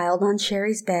were piled on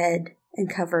Sherry's bed and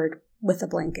covered with a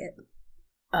blanket.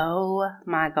 Oh,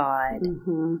 my God.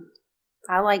 Mm-hmm.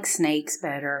 I like snakes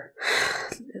better.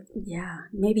 Yeah,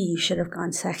 maybe you should have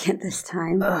gone second this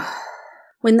time. Ugh.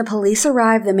 When the police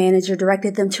arrived, the manager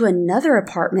directed them to another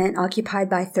apartment occupied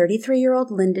by 33-year-old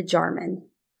Linda Jarman.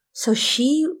 So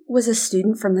she was a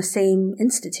student from the same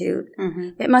institute.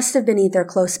 Mm-hmm. It must have been either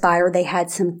close by or they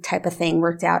had some type of thing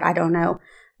worked out. I don't know.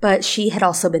 But she had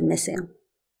also been missing.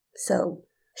 So...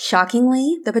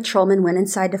 shockingly, the patrolman went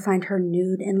inside to find her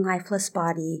nude and lifeless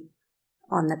body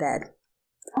on the bed.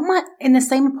 Oh my! In the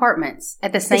same apartments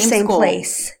at the same school,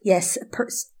 place. Yes,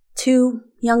 2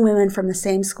 young women from the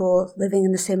same school living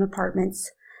in the same apartments.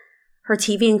 Her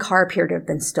TV and car appear to have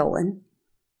been stolen,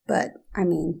 but I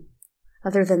mean,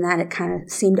 Other than that, it kind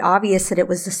of seemed obvious that it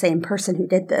was the same person who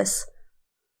did this.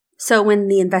 So when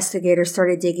the investigators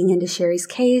started digging into Sherry's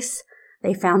case,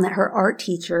 they found that her art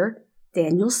teacher,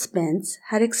 Daniel Spence,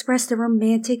 had expressed a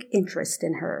romantic interest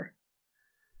in her.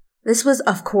 This was,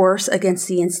 of course, against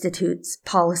the Institute's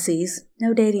policies,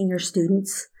 no dating your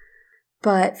students.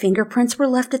 But fingerprints were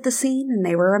left at the scene, and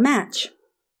they were a match.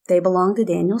 They belonged to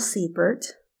Daniel Siebert.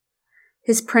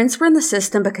 His prints were in the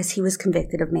system because he was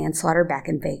convicted of manslaughter back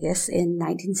in Vegas in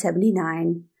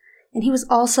 1979, and he was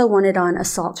also wanted on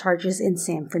assault charges in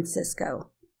San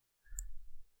Francisco.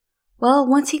 Well,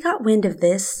 once he got wind of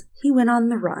this, he went on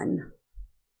the run.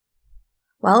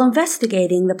 While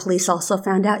investigating, the police also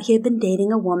found out he had been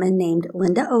dating a woman named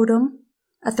Linda Odom,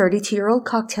 a 32-year-old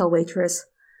cocktail waitress,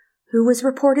 who was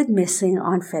reported missing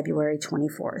on February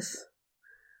 24th.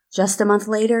 Just a month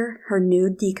later, her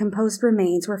nude, decomposed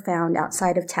remains were found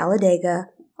outside of Talladega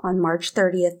on March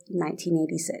 30th,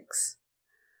 1986.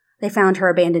 They found her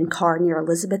abandoned car near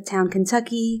Elizabethtown,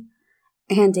 Kentucky,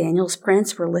 and Daniel's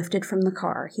prints were lifted from the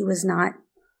car. He was not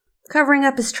covering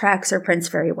up his tracks or prints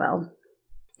very well.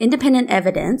 Independent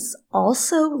evidence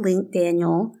also linked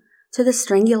Daniel to the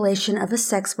strangulation of a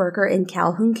sex worker in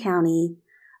Calhoun County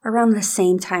around the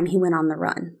same time he went on the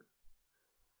run.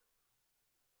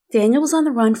 Daniel was on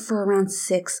the run for around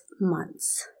 6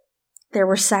 months. There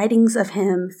were sightings of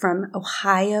him from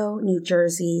Ohio, New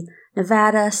Jersey,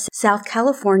 Nevada, South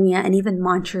California, and even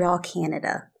Montreal,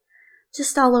 Canada.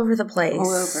 Just all over the place.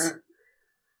 All over.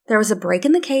 There was a break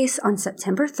in the case on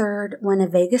September 3rd when a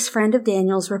Vegas friend of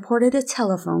Daniel's reported a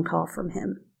telephone call from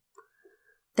him.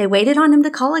 They waited on him to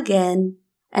call again,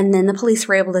 and then the police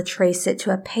were able to trace it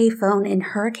to a payphone in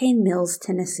Hurricane Mills,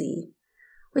 Tennessee,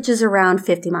 which is around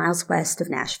 50 miles west of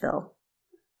Nashville.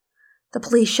 The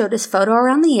police showed his photo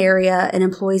around the area, and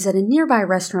employees at a nearby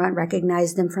restaurant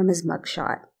recognized him from his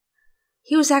mugshot.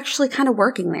 He was actually kind of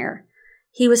working there.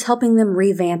 He was helping them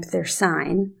revamp their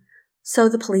sign, so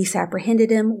the police apprehended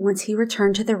him once he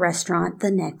returned to the restaurant the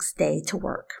next day to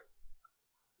work.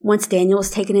 Once Daniel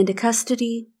was taken into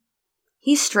custody,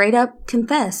 he straight up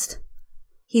confessed.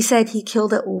 He said he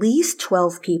killed at least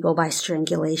 12 people by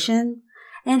strangulation,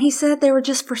 and he said they were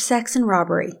just for sex and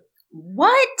robbery.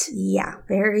 What? Yeah,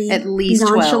 very at least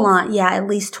nonchalant. 12. Yeah, at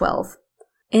least 12.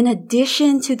 In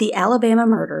addition to the Alabama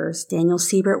murders, Daniel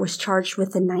Siebert was charged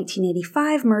with the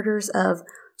 1985 murders of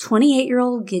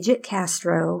 28-year-old Gidget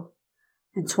Castro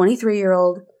and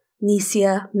 23-year-old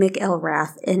Nesia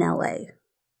McElrath in L.A.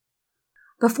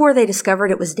 Before they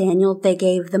discovered it was Daniel, they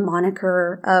gave the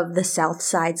moniker of the South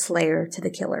Side Slayer to the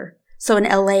killer. So in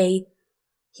L.A.,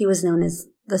 he was known as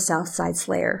the South Side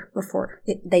Slayer before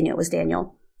they knew it was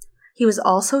Daniel. He was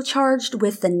also charged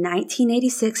with the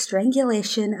 1986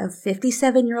 strangulation of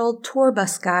 57-year-old tour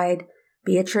bus guide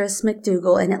Beatrice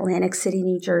McDougal in Atlantic City,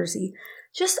 New Jersey.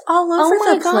 Just all over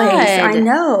the place. I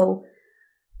know.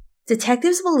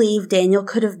 Detectives believe Daniel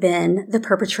could have been the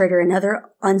perpetrator in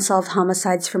other unsolved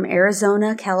homicides from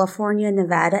Arizona, California,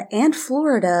 Nevada, and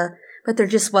Florida, but there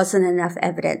just wasn't enough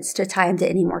evidence to tie him to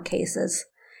any more cases.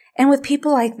 And with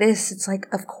people like this, it's like,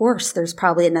 of course, there's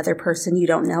probably another person you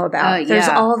don't know about. There's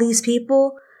all these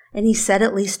people, and he said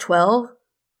at least 12.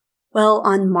 Well,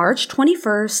 on March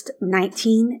 21st,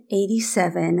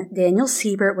 1987, Daniel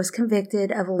Siebert was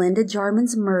convicted of Linda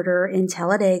Jarman's murder in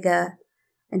Talladega,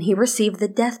 and he received the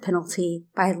death penalty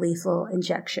by lethal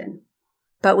injection.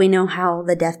 But we know how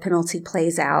the death penalty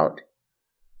plays out.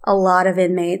 A lot of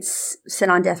inmates sit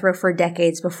on death row for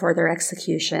decades before their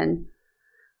execution.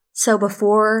 So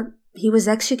before he was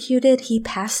executed, he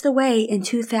passed away in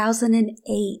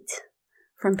 2008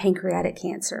 from pancreatic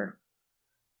cancer.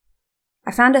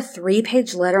 I found a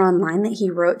 3-page letter online that he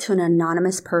wrote to an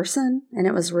anonymous person, and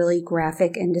it was really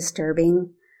graphic and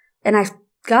disturbing. And I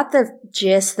got the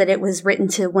gist that it was written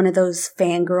to one of those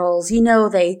fangirls. You know,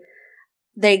 they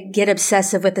get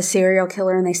obsessive with the serial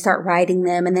killer and they start writing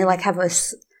them, and they like have a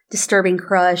disturbing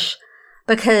crush.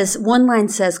 Because one line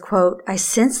says, quote, "I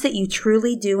sense that you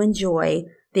truly do enjoy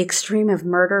the extreme of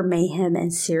murder, mayhem,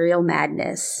 and serial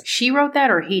madness." She wrote that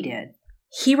or he did?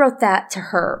 He wrote that to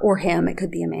her or him. It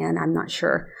could be a man. I'm not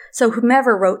sure. So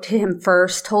whomever wrote to him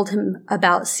first told him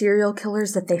about serial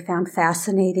killers that they found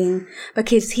fascinating,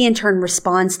 because he in turn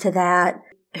responds to that.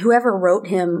 Whoever wrote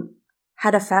him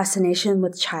had a fascination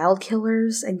with child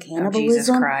killers and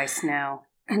cannibalism. Oh, Jesus Christ, no.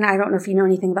 And I don't know if you know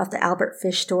anything about the Albert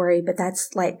Fish story, but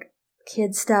that's like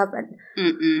kid stuff.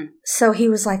 So he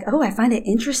was like, "Oh, I find it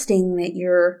interesting that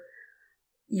you're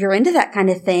into that kind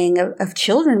of thing of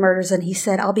children murders." And he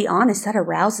said, "I'll be honest, that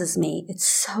arouses me. It's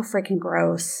so freaking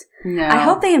gross." No. I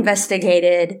hope they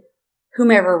investigated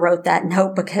whomever wrote that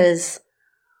note, because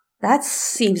that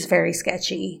seems very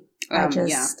sketchy.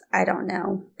 I don't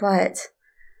know. But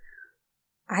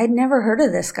I'd never heard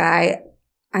of this guy.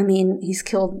 I mean, he's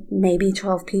killed maybe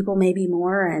 12 people, maybe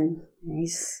more, and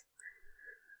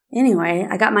Anyway,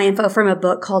 I got my info from a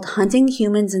book called Hunting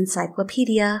Humans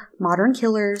Encyclopedia, Modern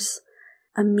Killers,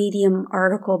 a Medium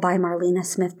article by Marlena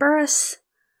Smith Burris,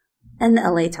 and the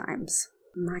LA Times.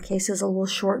 My case is a little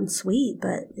short and sweet,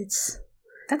 but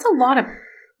That's a lot of...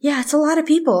 Yeah, it's a lot of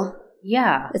people.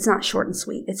 Yeah. It's not short and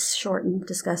sweet. It's short and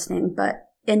disgusting,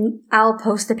 and I'll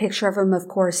post a picture of him, of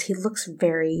course. He looks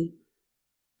very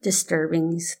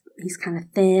disturbing. He's kind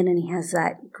of thin, and he has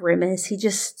that grimace. He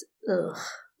just, ugh.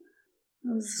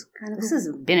 This has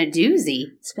been a doozy.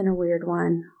 It's been a weird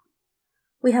one.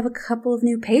 We have a couple of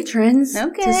new patrons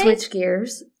to switch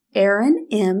gears. Aaron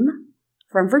M.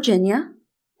 from Virginia.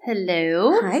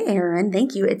 Hello. Hi, Aaron.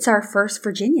 Thank you. It's our first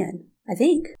Virginian, I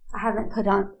think. I haven't put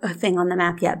on a thing on the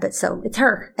map yet, but so it's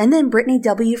her. And then Brittany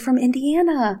W. from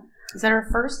Indiana. Is that our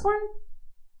first one?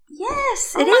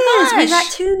 Yes, it is. We've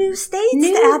got 2 new states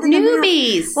to add to the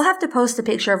newbies. Map. We'll have to post a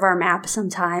picture of our map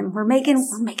sometime. We're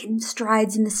making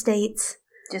strides in the states.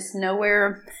 Just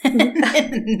nowhere in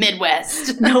the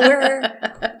Midwest. Nowhere.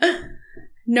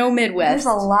 No Midwest. There's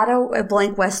a lot of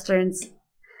blank westerns.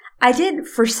 I did,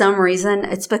 for some reason,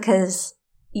 it's because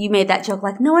you made that joke,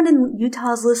 like, no one in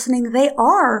Utah is listening. They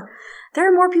are. There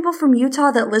are more people from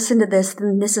Utah that listen to this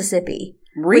than Mississippi.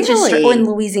 Really? Or in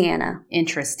Louisiana.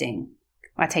 Interesting.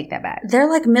 I take that back. They're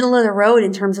like middle of the road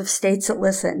in terms of states that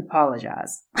listen.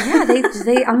 Apologize. Yeah,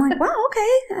 they. I'm like, wow,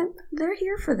 okay, they're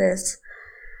here for this.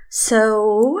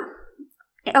 So,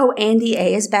 Andy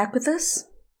A is back with us.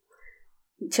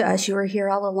 To us, you were here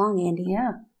all along, Andy.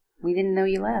 Yeah, we didn't know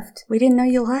you left. We didn't know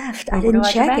you left. I didn't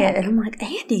check it, and I'm like,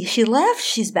 Andy, she left.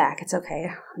 She's back. It's okay.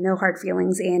 No hard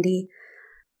feelings, Andy.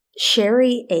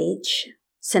 Sherry H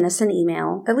sent us an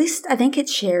email. At least I think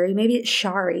it's Sherry. Maybe it's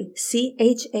Shari.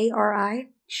 Chari.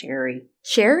 Sherry.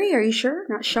 Sherry? Are you sure?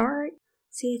 Not Shari?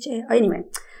 Cha. Anyway,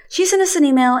 she sent us an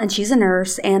email, and she's a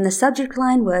nurse, and the subject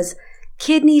line was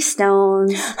kidney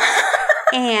stones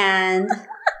and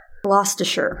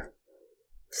Gloucestershire.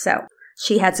 So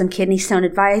she had some kidney stone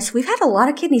advice. We've had a lot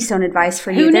of kidney stone advice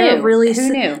for you. Who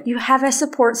knew? You have a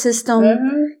support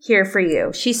system here for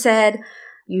you. She said,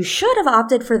 you should have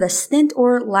opted for the stent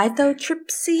or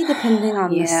lithotripsy, depending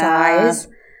on the size.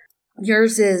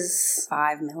 Yours is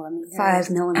 5 millimeters. 5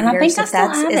 millimeters. And I think I still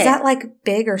have it. Is that like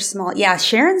big or small? Yeah,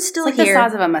 Sharon's still it's like here. The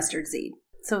size of a mustard seed.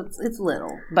 So it's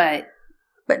little, but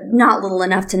not little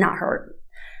enough to not hurt.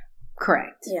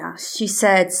 Correct. Yeah. She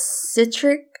said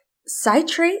citrate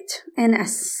and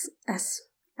I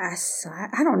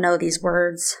don't know these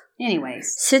words.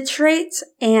 Anyways. Citrate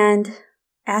and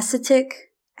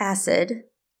acetic acid.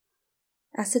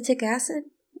 Acetic acid?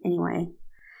 Anyway.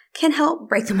 Can help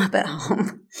break them up at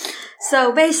home.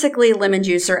 So basically lemon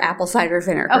juice or apple cider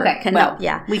vinegar can help.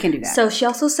 Yeah. We can do that. So she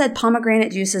also said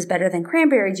pomegranate juice is better than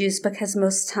cranberry juice because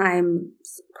most times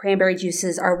cranberry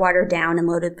juices are watered down and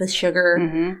loaded with sugar.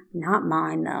 Mm-hmm. Not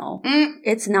mine, though.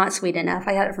 It's not sweet enough.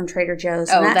 I got it from Trader Joe's.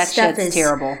 Oh, that stuff is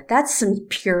terrible. That's some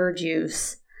pure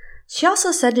juice. She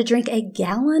also said to drink 1.5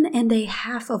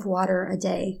 gallons of water a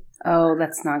day. Oh,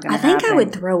 that's not going to happen. I think I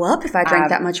would throw up if I drank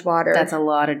that much water. That's a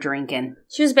lot of drinking.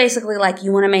 She was basically like,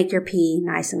 you want to make your pee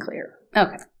nice and clear.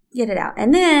 Okay. Get it out.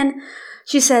 And then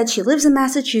she said she lives in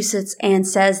Massachusetts and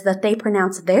says that they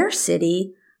pronounce their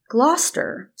city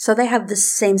Gloucester. So they have the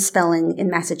same spelling in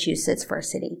Massachusetts for a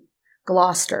city.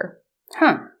 Gloucester.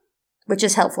 Huh. Which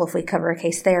is helpful if we cover a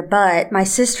case there. But my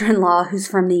sister-in-law, who's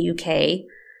from the UK,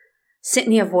 sent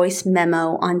me a voice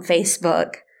memo on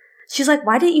Facebook. She's like,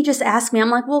 why didn't you just ask me? I'm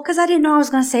like, well, because I didn't know I was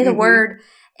going to say the word.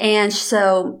 And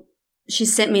so she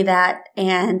sent me that,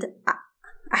 and I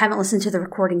haven't listened to the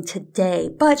recording today.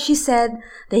 But she said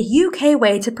the UK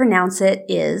way to pronounce it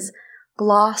is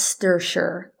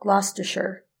Gloucestershire.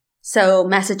 Gloucestershire. So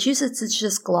Massachusetts, it's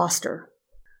just Gloucester.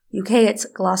 UK, it's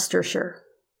Gloucestershire.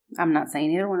 I'm not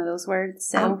saying either one of those words.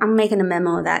 So I'm making a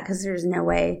memo of that because there's no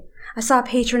way. I saw a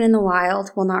patron in the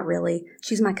wild. Well, not really.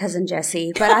 She's my cousin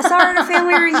Jessie, but I saw her at a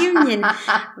family reunion.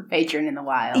 Patron in the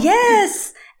wild.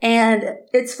 Yes. And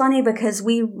it's funny because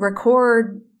we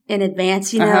record in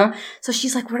advance, you know. So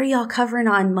she's like, what are y'all covering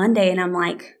on Monday? And I'm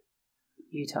like,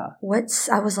 Utah.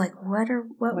 I was like, what are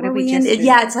we just in?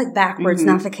 Yeah, it's like backwards,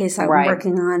 not the case I'm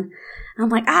working on. I'm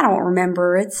like, I don't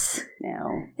remember. It's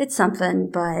something,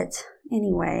 but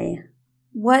anyway,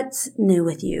 what's new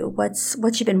with you?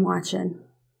 What you been watching?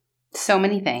 So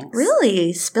many things.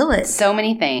 Really? Spill it. So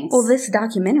many things. Well, this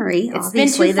documentary, it's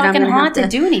obviously, been too fucking hot to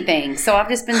do anything. So I've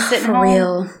just been sitting home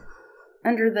real.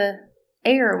 under the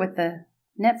air with the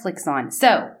Netflix on.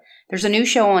 So There's a new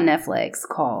show on Netflix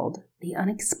called The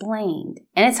Unexplained.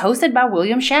 And it's hosted by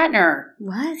William Shatner.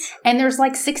 What? And there's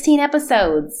like 16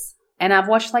 episodes. And I've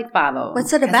watched like 5 of them.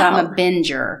 What's it about? I'm a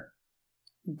binger.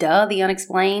 The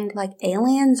Unexplained. Like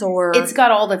aliens or? It's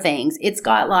got all the things. It's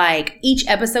got like, each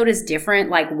episode is different.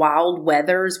 Like wild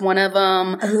weather's one of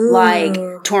them. Ooh. Like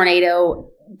tornado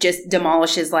just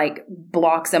demolishes like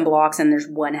blocks and blocks and there's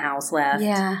one house left.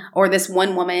 Yeah. Or this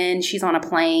one woman, she's on a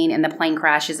plane and the plane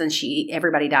crashes and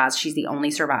everybody dies. She's the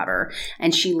only survivor.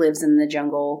 And she lives in the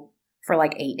jungle for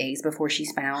like 8 days before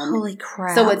she's found. Holy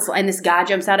crap. So and this guy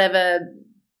jumps out of a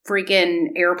freaking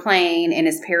airplane and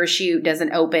his parachute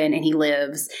doesn't open and he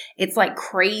lives. It's like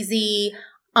crazy,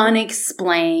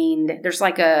 unexplained. There's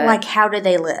like how do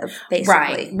they live, basically.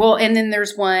 Right. Well, and then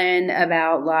there's one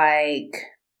about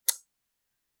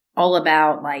all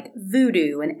about like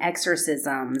voodoo and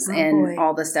exorcisms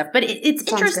all this stuff. But it's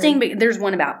interesting. But there's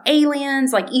one about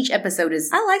aliens. Like each episode is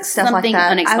I like stuff something like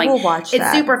that. unexplained. I will watch that.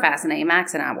 It's super fascinating.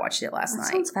 Max and I watched it last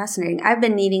night. Sounds fascinating. I've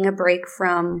been needing a break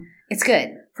from... It's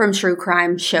good. From true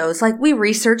crime shows. Like we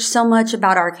research so much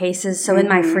about our cases. So in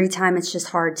my free time, it's just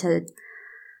hard to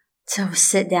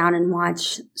sit down and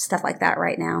watch stuff like that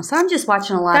right now. So I'm just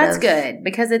watching a lot That's good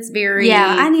because it's very...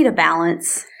 Yeah, I need a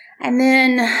balance. And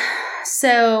then...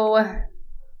 So,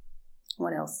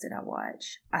 what else did I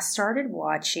watch? I started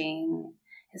watching,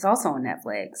 it's also on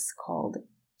Netflix, called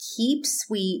Keep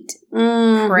Sweet,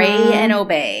 Pray and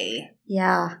Obey.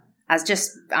 Yeah.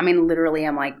 Literally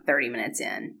I'm like 30 minutes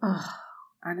in. Oh.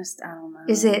 I don't know.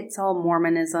 Is it? It's all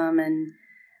Mormonism and...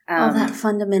 all that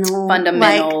fundamental.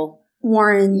 Like,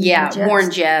 Warren Jeffs. Warren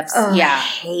Jeffs. Oh, yeah. I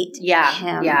hate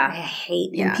him. Yeah. I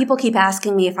hate him. People keep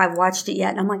asking me if I've watched it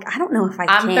yet, and I'm like, I don't know if I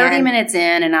can. I'm 30 minutes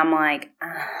in, and I'm like,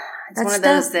 it's one of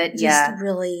those that, just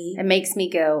really... It makes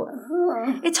me go,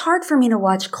 It's hard for me to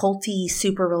watch culty,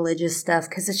 super religious stuff,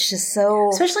 because it's just so...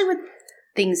 Especially with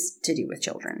things to do with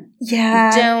children.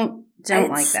 Yeah. Don't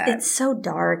like that. It's so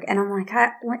dark, and I'm like,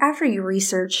 after you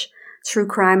research true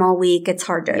crime all week, it's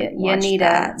hard to watch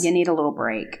that. You need a little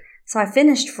break. So I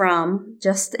finished From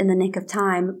just in the nick of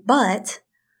time, but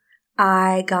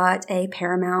I got a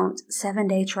Paramount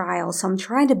 7-day trial. So I'm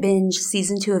trying to binge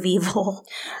season 2 of Evil.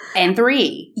 And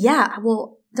 3. Yeah.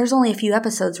 Well, there's only a few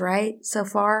episodes, right? So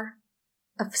far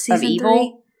of season Evil?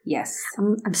 3. Yes.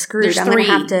 I'm screwed. There's I'm going to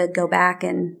 3. have to go back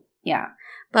and... Yeah.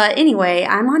 But anyway,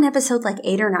 I'm on episode like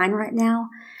 8 or 9 right now.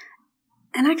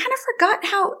 And I kind of forgot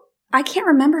how... I can't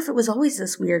remember if it was always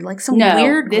this weird. Like some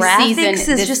weird graphics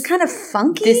is just kind of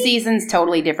funky. This season's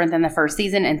totally different than the first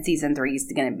season, and season 3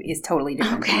 is totally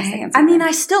different than the second season. I mean,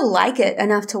 I still like it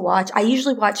enough to watch. I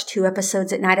usually watch 2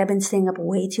 episodes at night. I've been staying up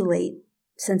way too late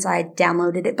since I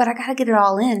downloaded it, but I got to get it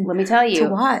all in. Let me tell you. To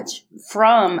watch.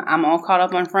 I'm all caught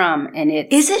up on From, and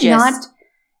Is it not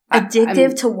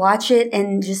addictive to watch it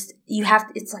and just,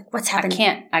 it's like, what's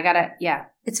happening?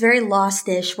 It's very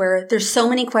Lost-ish where there's so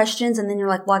many questions and then you're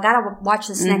like, well, I got to watch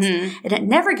this next. And it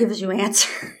never gives you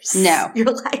answers. No.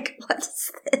 You're like,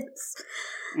 what's this?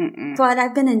 But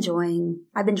I've been enjoying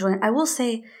it. I will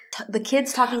say the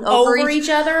kids talking over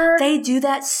each other. They do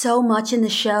that so much in the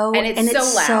show. And it's so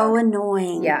loud. So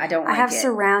annoying. Yeah, I don't like it. I have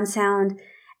surround sound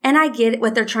and I get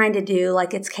what they're trying to do.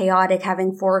 Like it's chaotic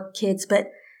having 4 kids,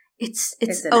 but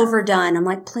it's overdone. I'm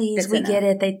like, please, we get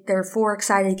it. They're 4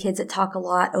 excited kids that talk a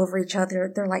lot over each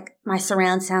other. They're like my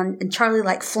surround sound. And Charlie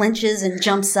like flinches and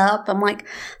jumps up. I'm like,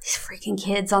 these freaking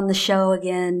kids on the show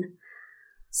again.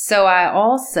 So I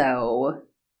also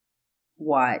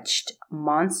watched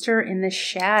Monster in the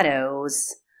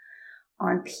Shadows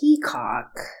on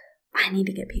Peacock. I need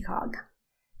to get Peacock.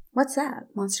 What's that?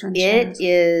 Monster in the Shadows? It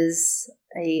is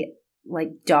a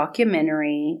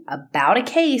documentary about a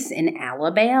case in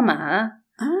Alabama.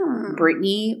 Oh.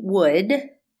 Brittany Wood,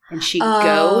 and she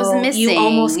goes missing. You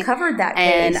almost covered that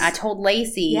case. And I told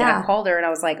Lacey, I called her and I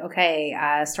was like, okay,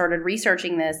 I started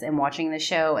researching this and watching the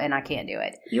show and I can't do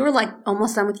it. You were like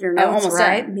almost done with your notes, almost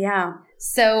right? Done. Yeah.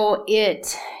 So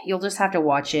you'll just have to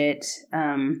watch it.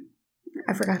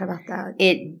 I forgot about that.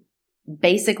 It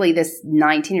basically, this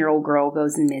 19-year-old girl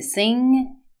goes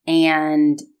missing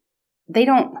and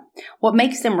what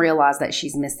makes them realize that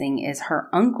she's missing is her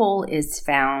uncle is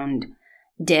found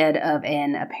dead of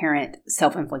an apparent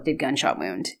self-inflicted gunshot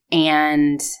wound.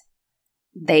 And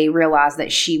they realize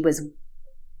that she was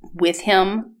with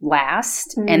him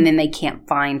last, and then they can't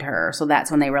find her. So that's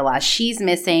when they realize she's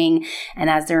missing. And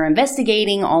as they're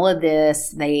investigating all of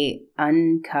this, they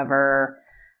uncover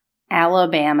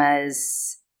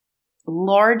Alabama's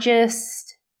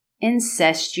largest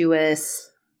incestuous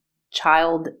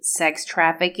child sex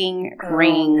trafficking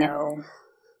ring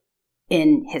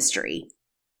in history.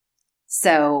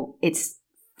 So it's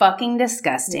fucking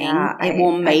disgusting. Yeah, it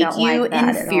will make you like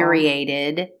that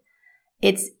infuriated.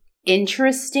 It's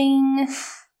interesting.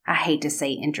 I hate to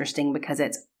say interesting because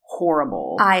it's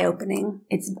horrible. Eye-opening.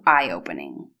 It's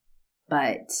eye-opening.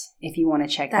 But if you want to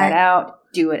check that out,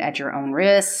 do it at your own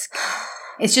risk.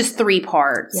 It's just 3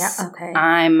 parts. Yeah, okay.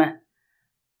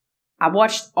 I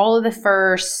watched all of the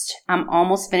first. I'm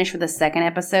almost finished with the second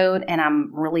episode, and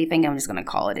I'm really thinking I'm just going to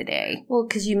call it a day. Well,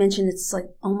 because you mentioned it's like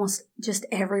almost just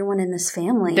everyone in this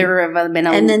family. There have been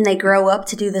and then they grow up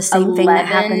to do the same thing that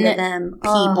happened to them.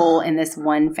 People in this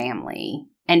one family.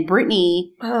 And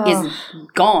Brittany is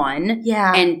gone.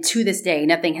 Yeah. And to this day,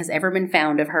 nothing has ever been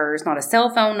found of hers. Not a cell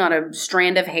phone, not a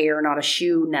strand of hair, not a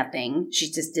shoe, nothing.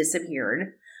 She's just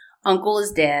disappeared. Uncle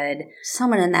is dead.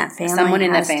 Someone in that family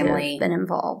has to have been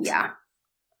involved. Yeah.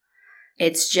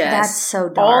 It's just that's so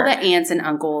dark. All the aunts and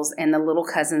uncles and the little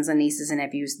cousins and nieces and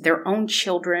nephews, their own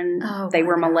children, they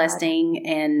were molesting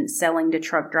and selling to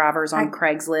truck drivers on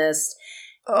Craigslist.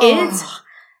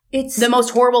 It's the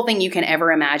most horrible thing you can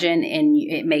ever imagine, and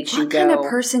it makes you go, what kind of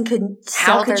person could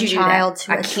sell their child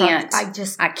to a truck?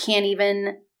 I can't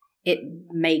even. It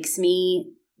makes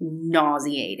me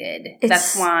nauseated.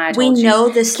 That's why I told we know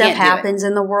this stuff happens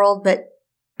in the world, but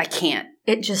I can't.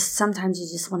 It just sometimes you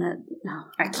just want to. No,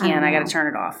 I can't. I got to turn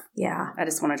it off. Yeah, I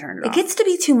just want to turn it off. It gets to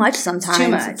be too much sometimes. Too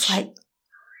much.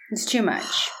 It's too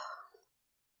much.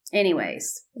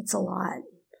 Anyways, it's a lot.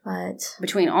 But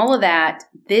between all of that,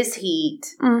 this heat,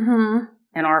 and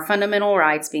our fundamental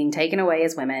rights being taken away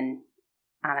as women,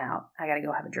 I'm out. I got to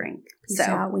go have a drink. Peace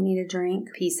out. We need a drink.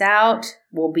 Peace out.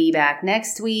 We'll be back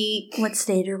next week. What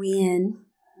state are we in?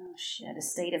 Oh, shit. A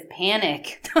state of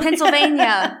panic.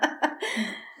 Pennsylvania.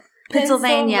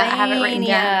 Pennsylvania. I have it written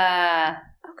down.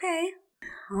 Okay.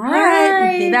 All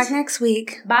right. Be back next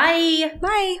week. Bye.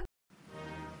 Bye.